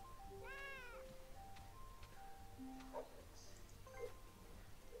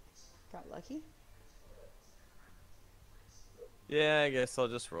 Got lucky. Yeah, I guess I'll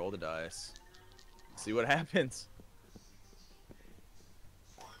just roll the dice. See what happens.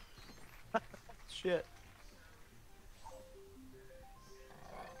 Shit.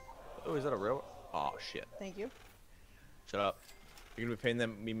 Oh, is that a real? Oh shit. Thank you. Shut up. You're gonna be paying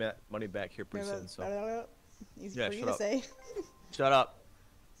them money back here pretty soon. So Easy Yeah, for you shut to up. say. shut up.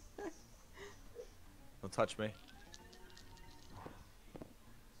 Don't touch me.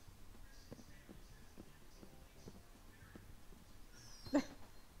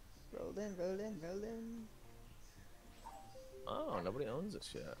 Rolling, rolling, rolling. Oh, nobody owns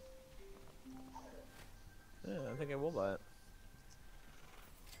this yet. Yeah, I think I will buy it.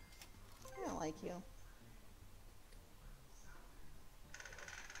 like you.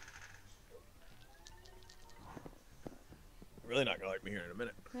 Really not gonna like me here in a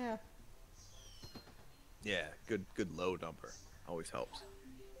minute. Yeah. Yeah, good low number. Always helps.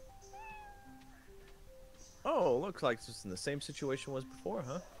 Oh, looks like it's just in the same situation was before,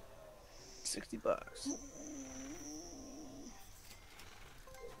 huh? $60.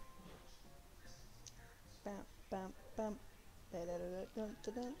 Bam, bam, bam.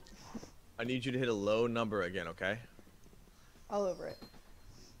 Da-da-da-da-dun-dun-dun. I need you to hit a low number again, okay? All over it.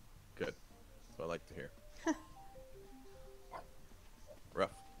 Good. That's what I like to hear.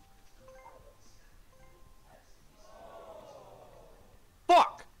 Rough.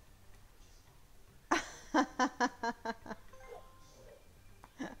 Fuck!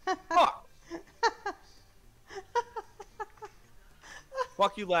 Fuck!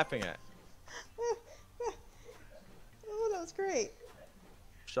 Fuck you laughing at? Oh, that was great.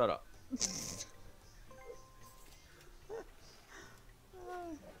 Shut up.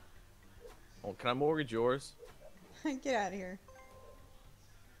 Oh, can I mortgage yours? Get out of here.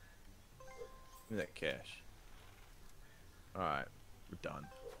 Give me that cash. Alright, we're done.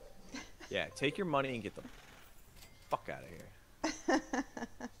 Yeah, take your money and get the fuck out of here.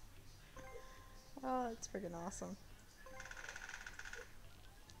 Oh, that's freaking awesome.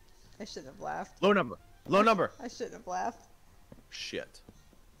 I shouldn't have laughed. Low number. Low number. I shouldn't have laughed. Shit.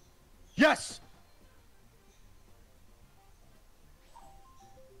 Yes!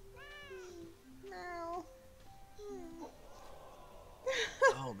 No.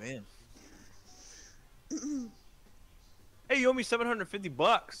 Oh, man. Hey, you owe me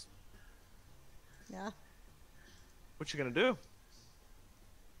 $750. Yeah. What you gonna do?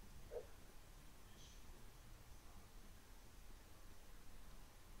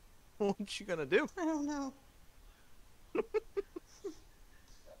 What you gonna do? I don't know.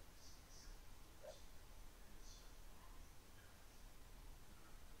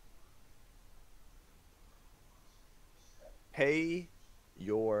 Pay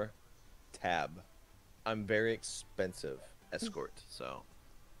your tab. I'm very expensive escort, so.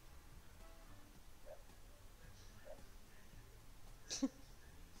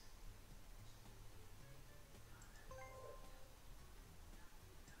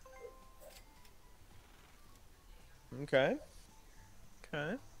 Okay.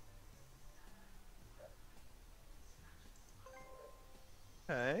 Okay.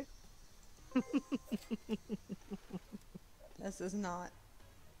 Okay. This is not.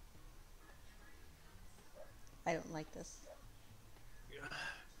 I don't like this.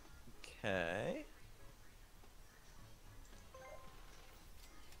 Okay.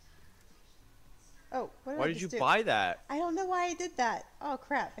 Oh, what did Why I did just you do? buy that? I don't know why I did that. Oh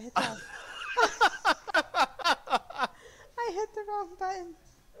crap! I hit the. I hit the wrong button.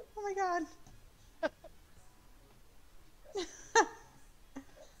 Oh my god.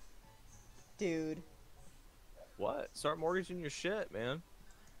 Dude. What? Start mortgaging your shit, man.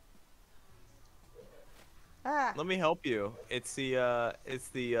 Ah. Let me help you. It's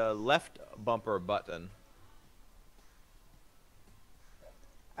the left bumper button.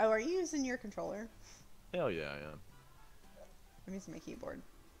 Oh, are you using your controller? Hell yeah, I am. I'm using my keyboard.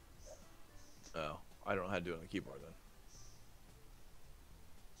 Oh, I don't know how to do it on the keyboard then.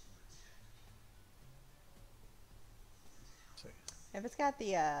 Let's see. If it's got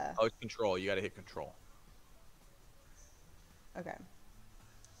the Oh, it's control. You gotta hit control. Okay.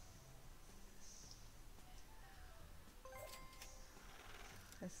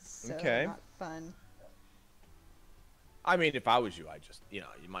 This is so Okay. not fun. I mean, if I was you, I just, you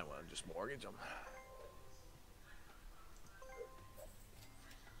might want to just mortgage them.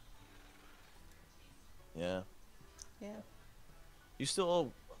 Yeah. Yeah, You still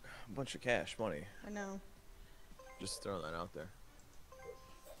owe a bunch of cash money. I know. Just throwing that out there.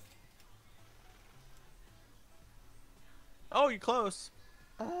 Oh, you're close.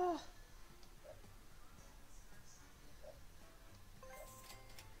 Ugh.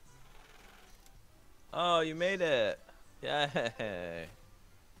 Oh, you made it. Yay.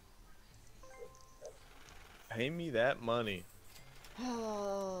 Pay me that money.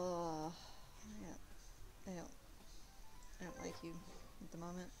 Oh. Yeah. I don't like you at the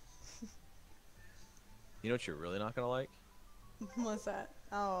moment. You know what you're really not gonna like? What's that?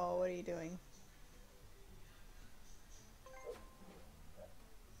 Oh, what are you doing?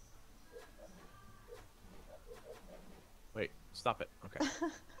 Wait, stop it. Okay.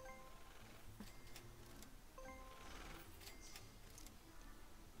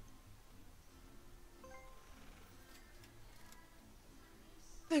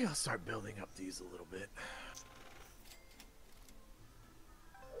 I think I'll start building up these a little bit.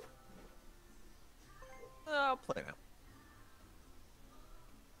 play now.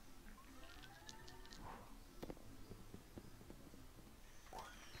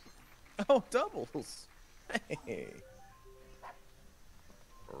 Oh, doubles. Hey.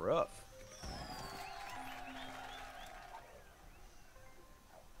 Rough.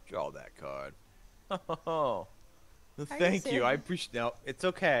 Draw that card. Oh, thank you. I appreciate. No, it's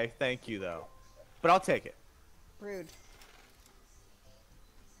okay. Thank you though, but I'll take it. Rude.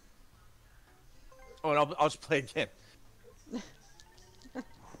 Oh, and I'll just play again.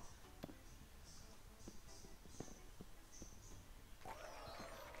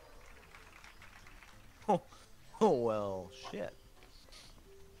 Oh, oh well, shit.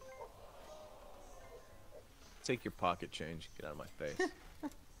 Take your pocket change. Get out of my face.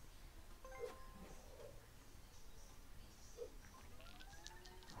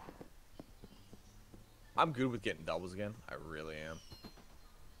 I'm good with getting doubles again. I really am.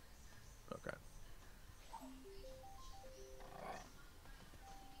 Okay.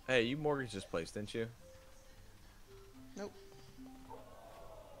 Hey, you mortgaged this place, didn't you? Nope.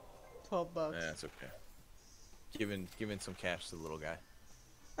 $12. Yeah, that's okay. Giving some cash to the little guy.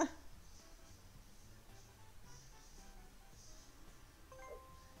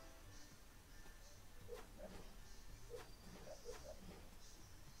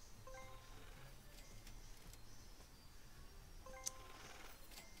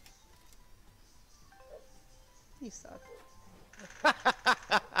 You suck.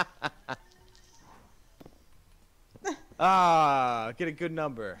 Ah, get a good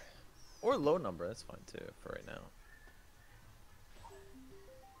number. Or a low number, that's fine too, for right now.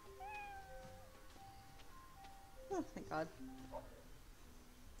 Oh, thank God.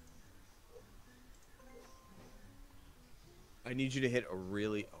 I need you to hit a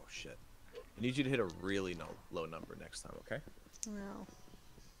really... Oh, shit. I need you to hit a really low number next time, okay? No.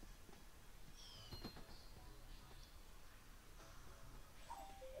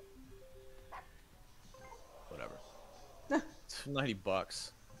 Whatever. It's 90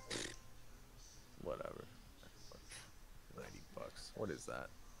 bucks. Whatever. 90 bucks. What is that?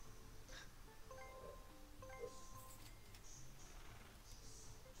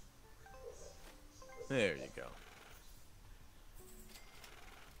 There you go.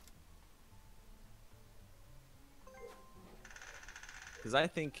 Because I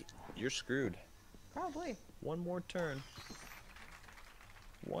think you're screwed. Probably. One more turn.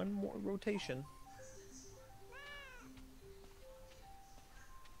 One more rotation.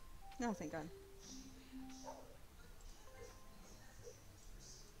 No, thank God.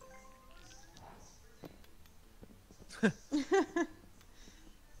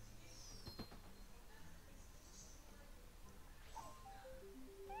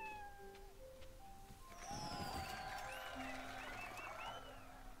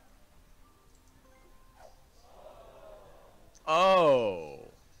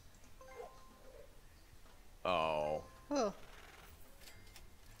 Oh. Oh. Oh.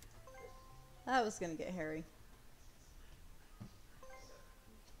 That was gonna get hairy.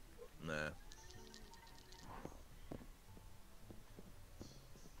 Nah.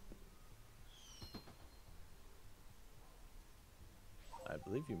 I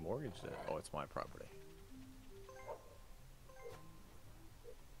believe you mortgaged it. Oh, it's my property.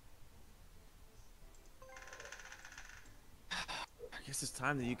 I guess it's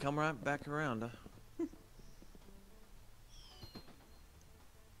time that you come right back around, huh?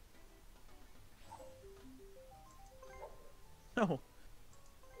 No.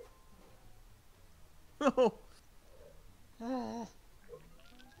 No. Ah.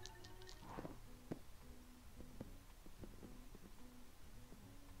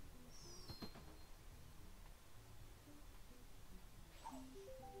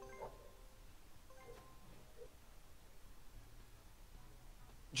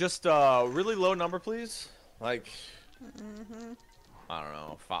 Just really low number, please. Like, I don't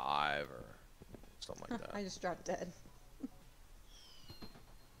know, 5 or something like that. I just dropped dead.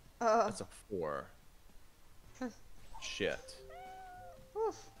 That's a 4. Shit.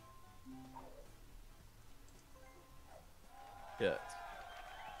 Oof. Shit.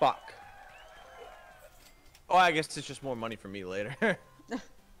 Fuck. Oh, I guess it's just more money for me later.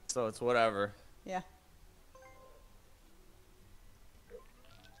 So it's whatever. Yeah.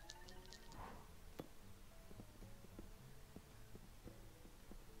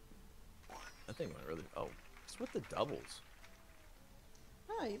 That thing went really... Oh, what's with the doubles?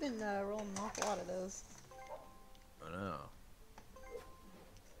 Oh, you've been rolling an awful lot of those. I know.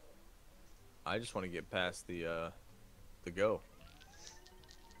 I just want to get past the go.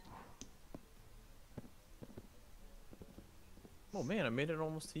 Oh man, I made it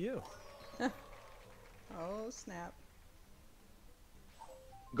almost to you. Oh, snap.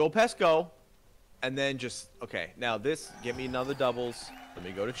 Go past go. And then just, okay, now this, get me another doubles. Let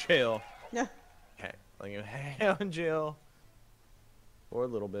me go to jail. Yeah. Okay, let me hang out in jail for a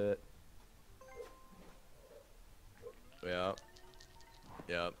little bit. Yep.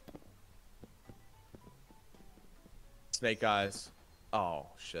 Yep. Snake eyes. Oh,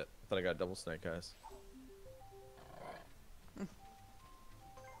 shit. I thought I got double snake eyes.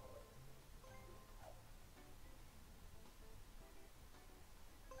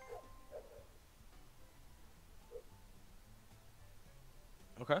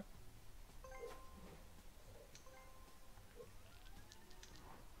 Okay.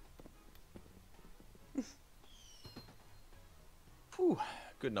 Whew.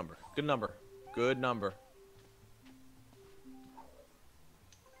 Good number. Good number. Good number.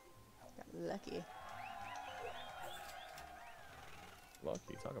 Got lucky.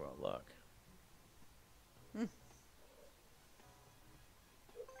 Lucky. Talk about luck.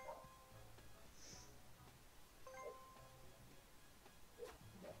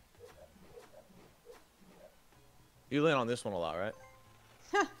 You land on this one a lot, right?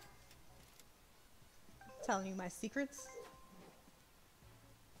 Telling you my secrets.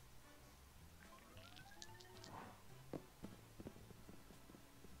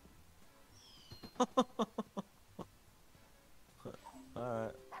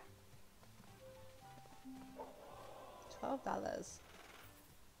 Alright. $12.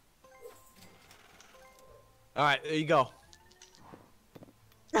 Alright, there you go.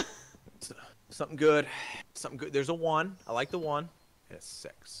 Something good. Something good. There's a 1. I like the 1. And a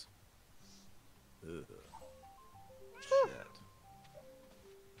 6. Ugh. Shit.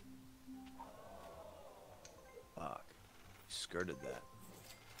 Fuck. Skirted that.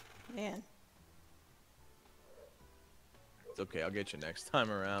 Man, It's okay. I'll get you next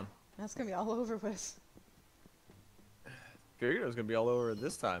time around. that's gonna be all over with. Figured it was gonna be all over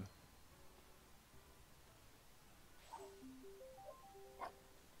this time.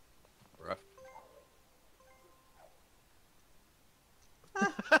 Rough.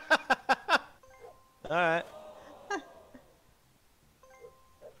 All right.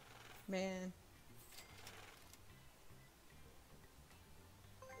 Man.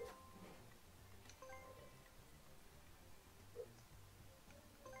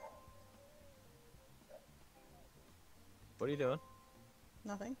 What are you doing?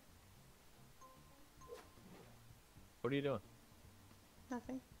 Nothing. What are you doing?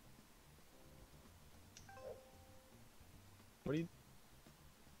 Nothing. What are you?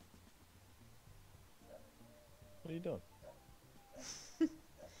 What are you doing?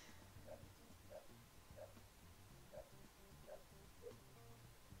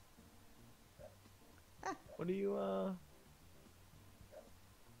 What are you?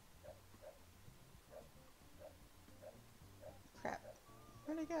 Crap.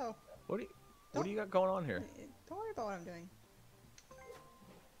 Where'd I go? What do you got going on here? Don't worry about what I'm doing.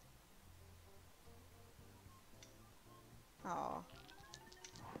 Oh.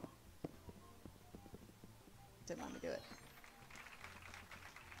 Didn't let me do it.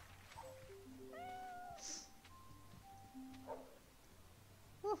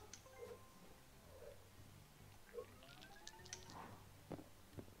 Whew.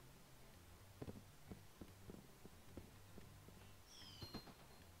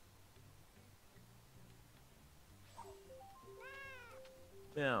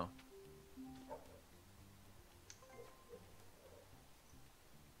 Yeah.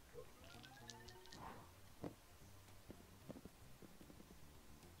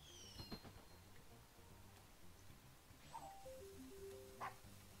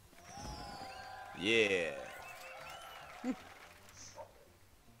 Yeah.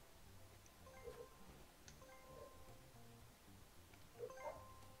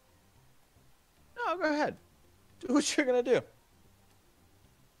 No, go ahead. Do what you're gonna do.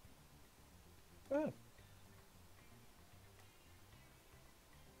 Go ahead.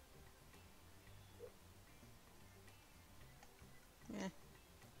 Yeah.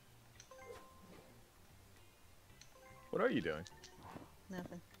 What are you doing?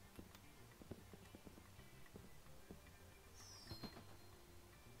 Nothing.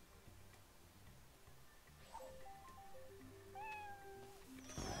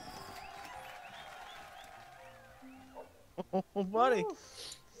 Oh, buddy.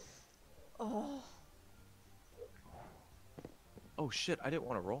 Oof. Oh. Oh shit! I didn't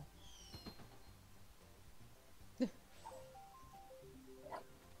want to roll.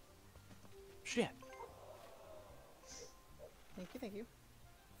 Shit. Thank you, thank you.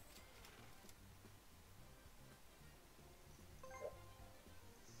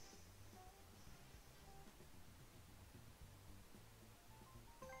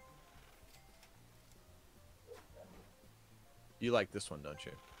 You like this one, don't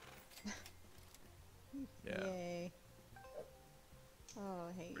you? Yeah. Yay. Oh,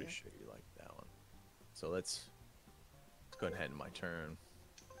 I hate you. Pretty sure you like that one. So let's go ahead and my turn.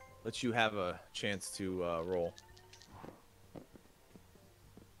 Let you have a chance to roll.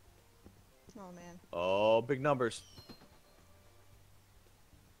 Oh, man. Oh, big numbers.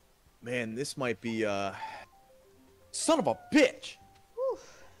 Man, this might be son of a bitch. Whew.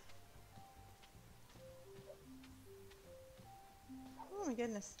 Oh, my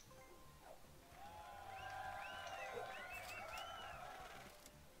goodness.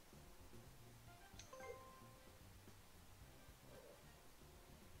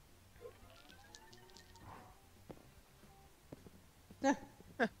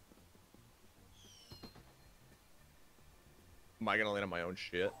 Am I gonna land on my own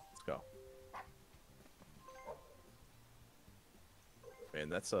shit? Let's go. Man,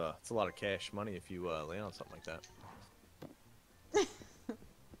 that's a lot of cash money if you land on something like that.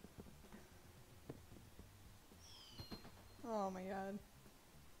 Oh, my God.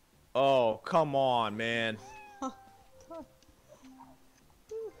 Oh, come on, man. Oh, God.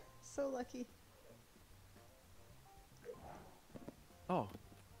 Whew. So lucky. Oh.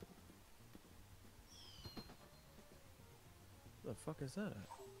 The fuck is that?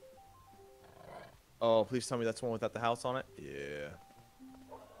 Oh, please tell me that's the one without the house on it. Yeah.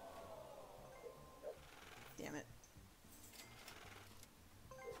 Damn it.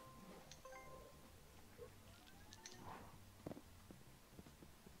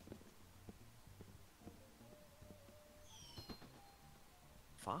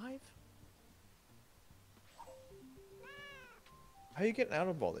 Five? How are you getting out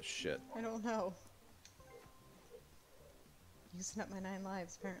of all this shit? I don't know. Using up my 9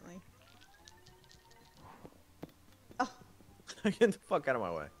 lives, apparently. Oh, Get the fuck out of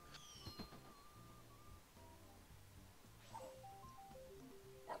my way.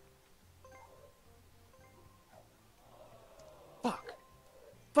 Fuck.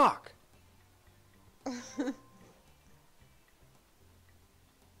 Fuck.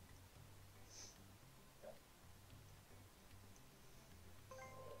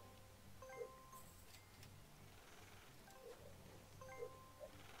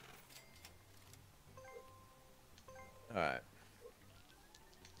 Alright.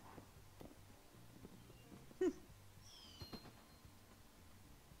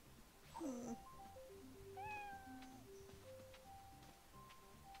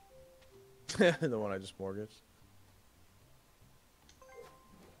 The one I just mortgaged.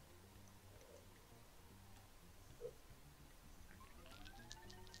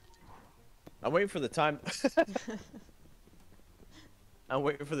 I'm waiting for the time. I'm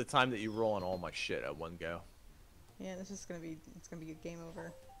waiting for the time that you roll on all my shit at one go. yeah, this is gonna be, it's gonna be a game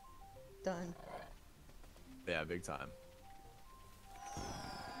over. Done. Yeah, big time.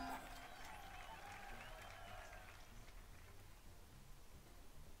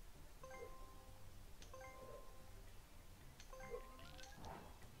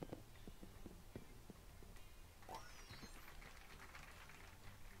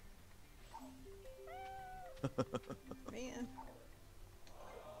 Man.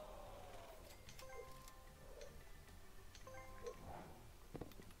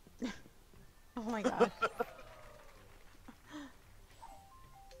 Oh my God.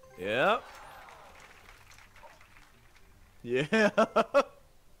 Yep. Yeah.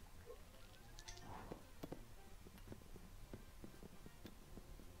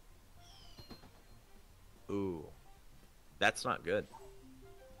 Ooh. That's not good.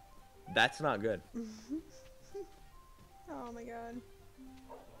 That's not good. Oh my God.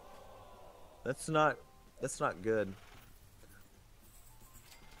 That's not good.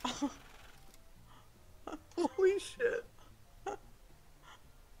 Holy shit. Oh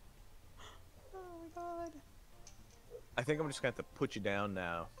my God. I think I'm just gonna have to put you down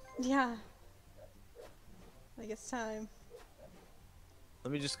now. Yeah. I think it's time.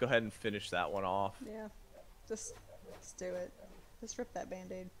 Let me just go ahead and finish that one off. Yeah. Just do it. Just rip that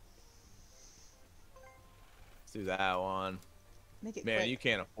band-aid. Let's do that one. Make it Man, quick. you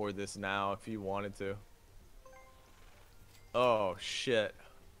can't afford this now if you wanted to. Oh, shit.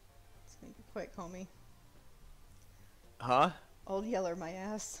 Let's make it quick, homie. Huh? Old Yeller my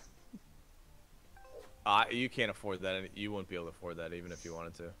ass. You can't afford that. You wouldn't be able to afford that even if you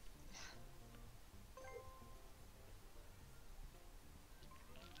wanted to.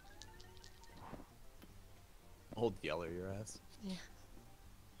 Old Yeller your ass. Yeah.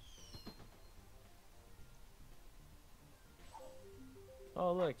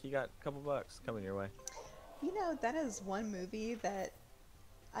 Oh, look, you got a couple bucks coming your way. You know, that is one movie that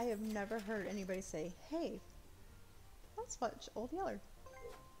I have never heard anybody say, hey, Let's watch Old Yeller.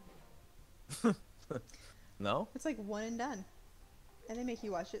 No? It's like one and done. And they make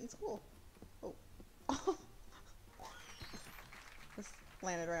you watch it in school. Oh. This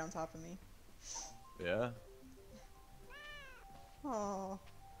landed right on top of me. Yeah. Oh.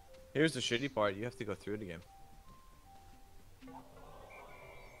 Here's the shitty part. You have to go through it again.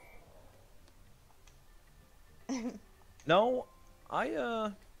 No, I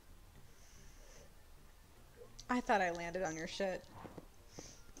thought I landed on your shit.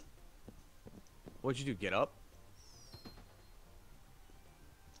 what'd you do? Get up?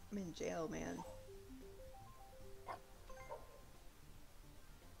 I'm in jail, man.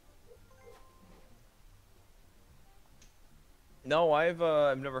 No, I've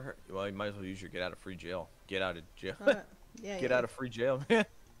never heard. Well, you might as well use your get out of free jail. Get out of jail. Yeah, Get yeah. out of free jail, man.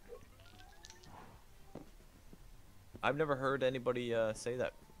 I've never heard anybody say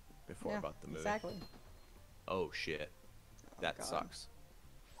that before Yeah, about the movie. exactly. Oh shit, Oh, that God. sucks.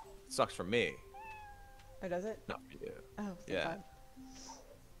 It sucks for me, Oh, does it? not for you. Oh, thank Yeah. God.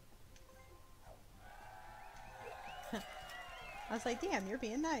 I was like, damn, you're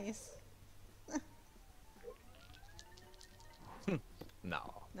being nice.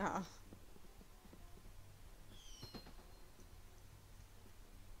 No. No.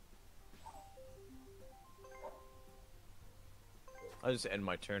 I'll just end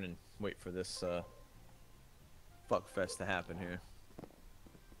my turn and wait for this fuck fest to happen here.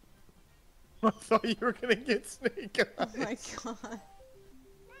 I thought you were gonna get snake Oh eyes. my God.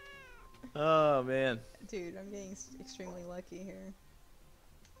 Oh man. Dude, I'm getting extremely lucky here.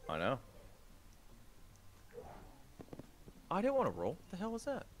 I know. I didn't want to roll. What the hell was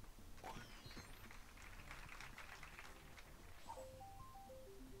that?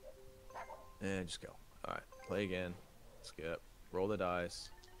 And just go. Alright, play again. Skip. Roll the dice.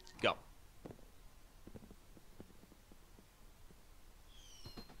 Go.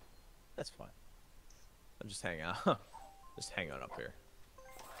 That's fine. I'll just hang out. Just hang out up here.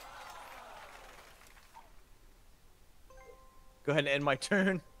 Go ahead and end my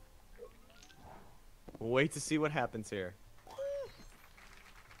turn. We'll wait to see what happens here.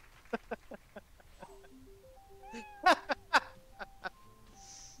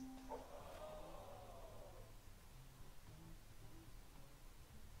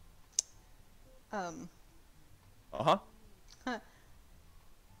 Uh-huh. Huh.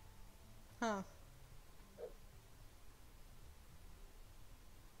 Huh.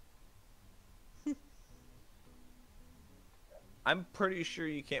 I'm pretty sure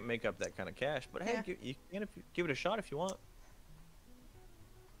you can't make up that kind of cash, but hey, Yeah. you can give it a shot if you want.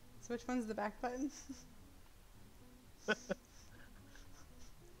 So which one's the back button?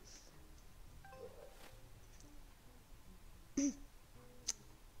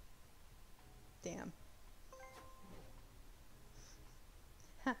 Damn.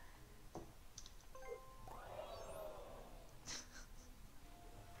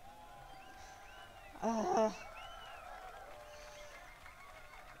 Huh.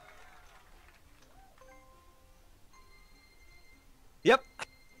 Yep.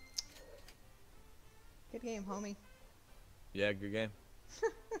 Good game, homie. Yeah, good game.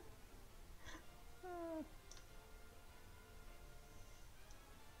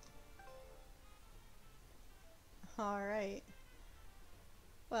 Alright.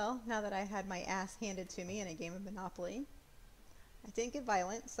 Well, now that I had my ass handed to me in a game of Monopoly, I didn't get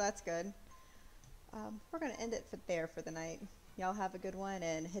violent, so that's good. We're going to end it there for the night. Y'all have a good one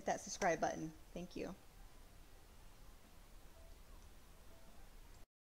and hit that subscribe button. Thank you.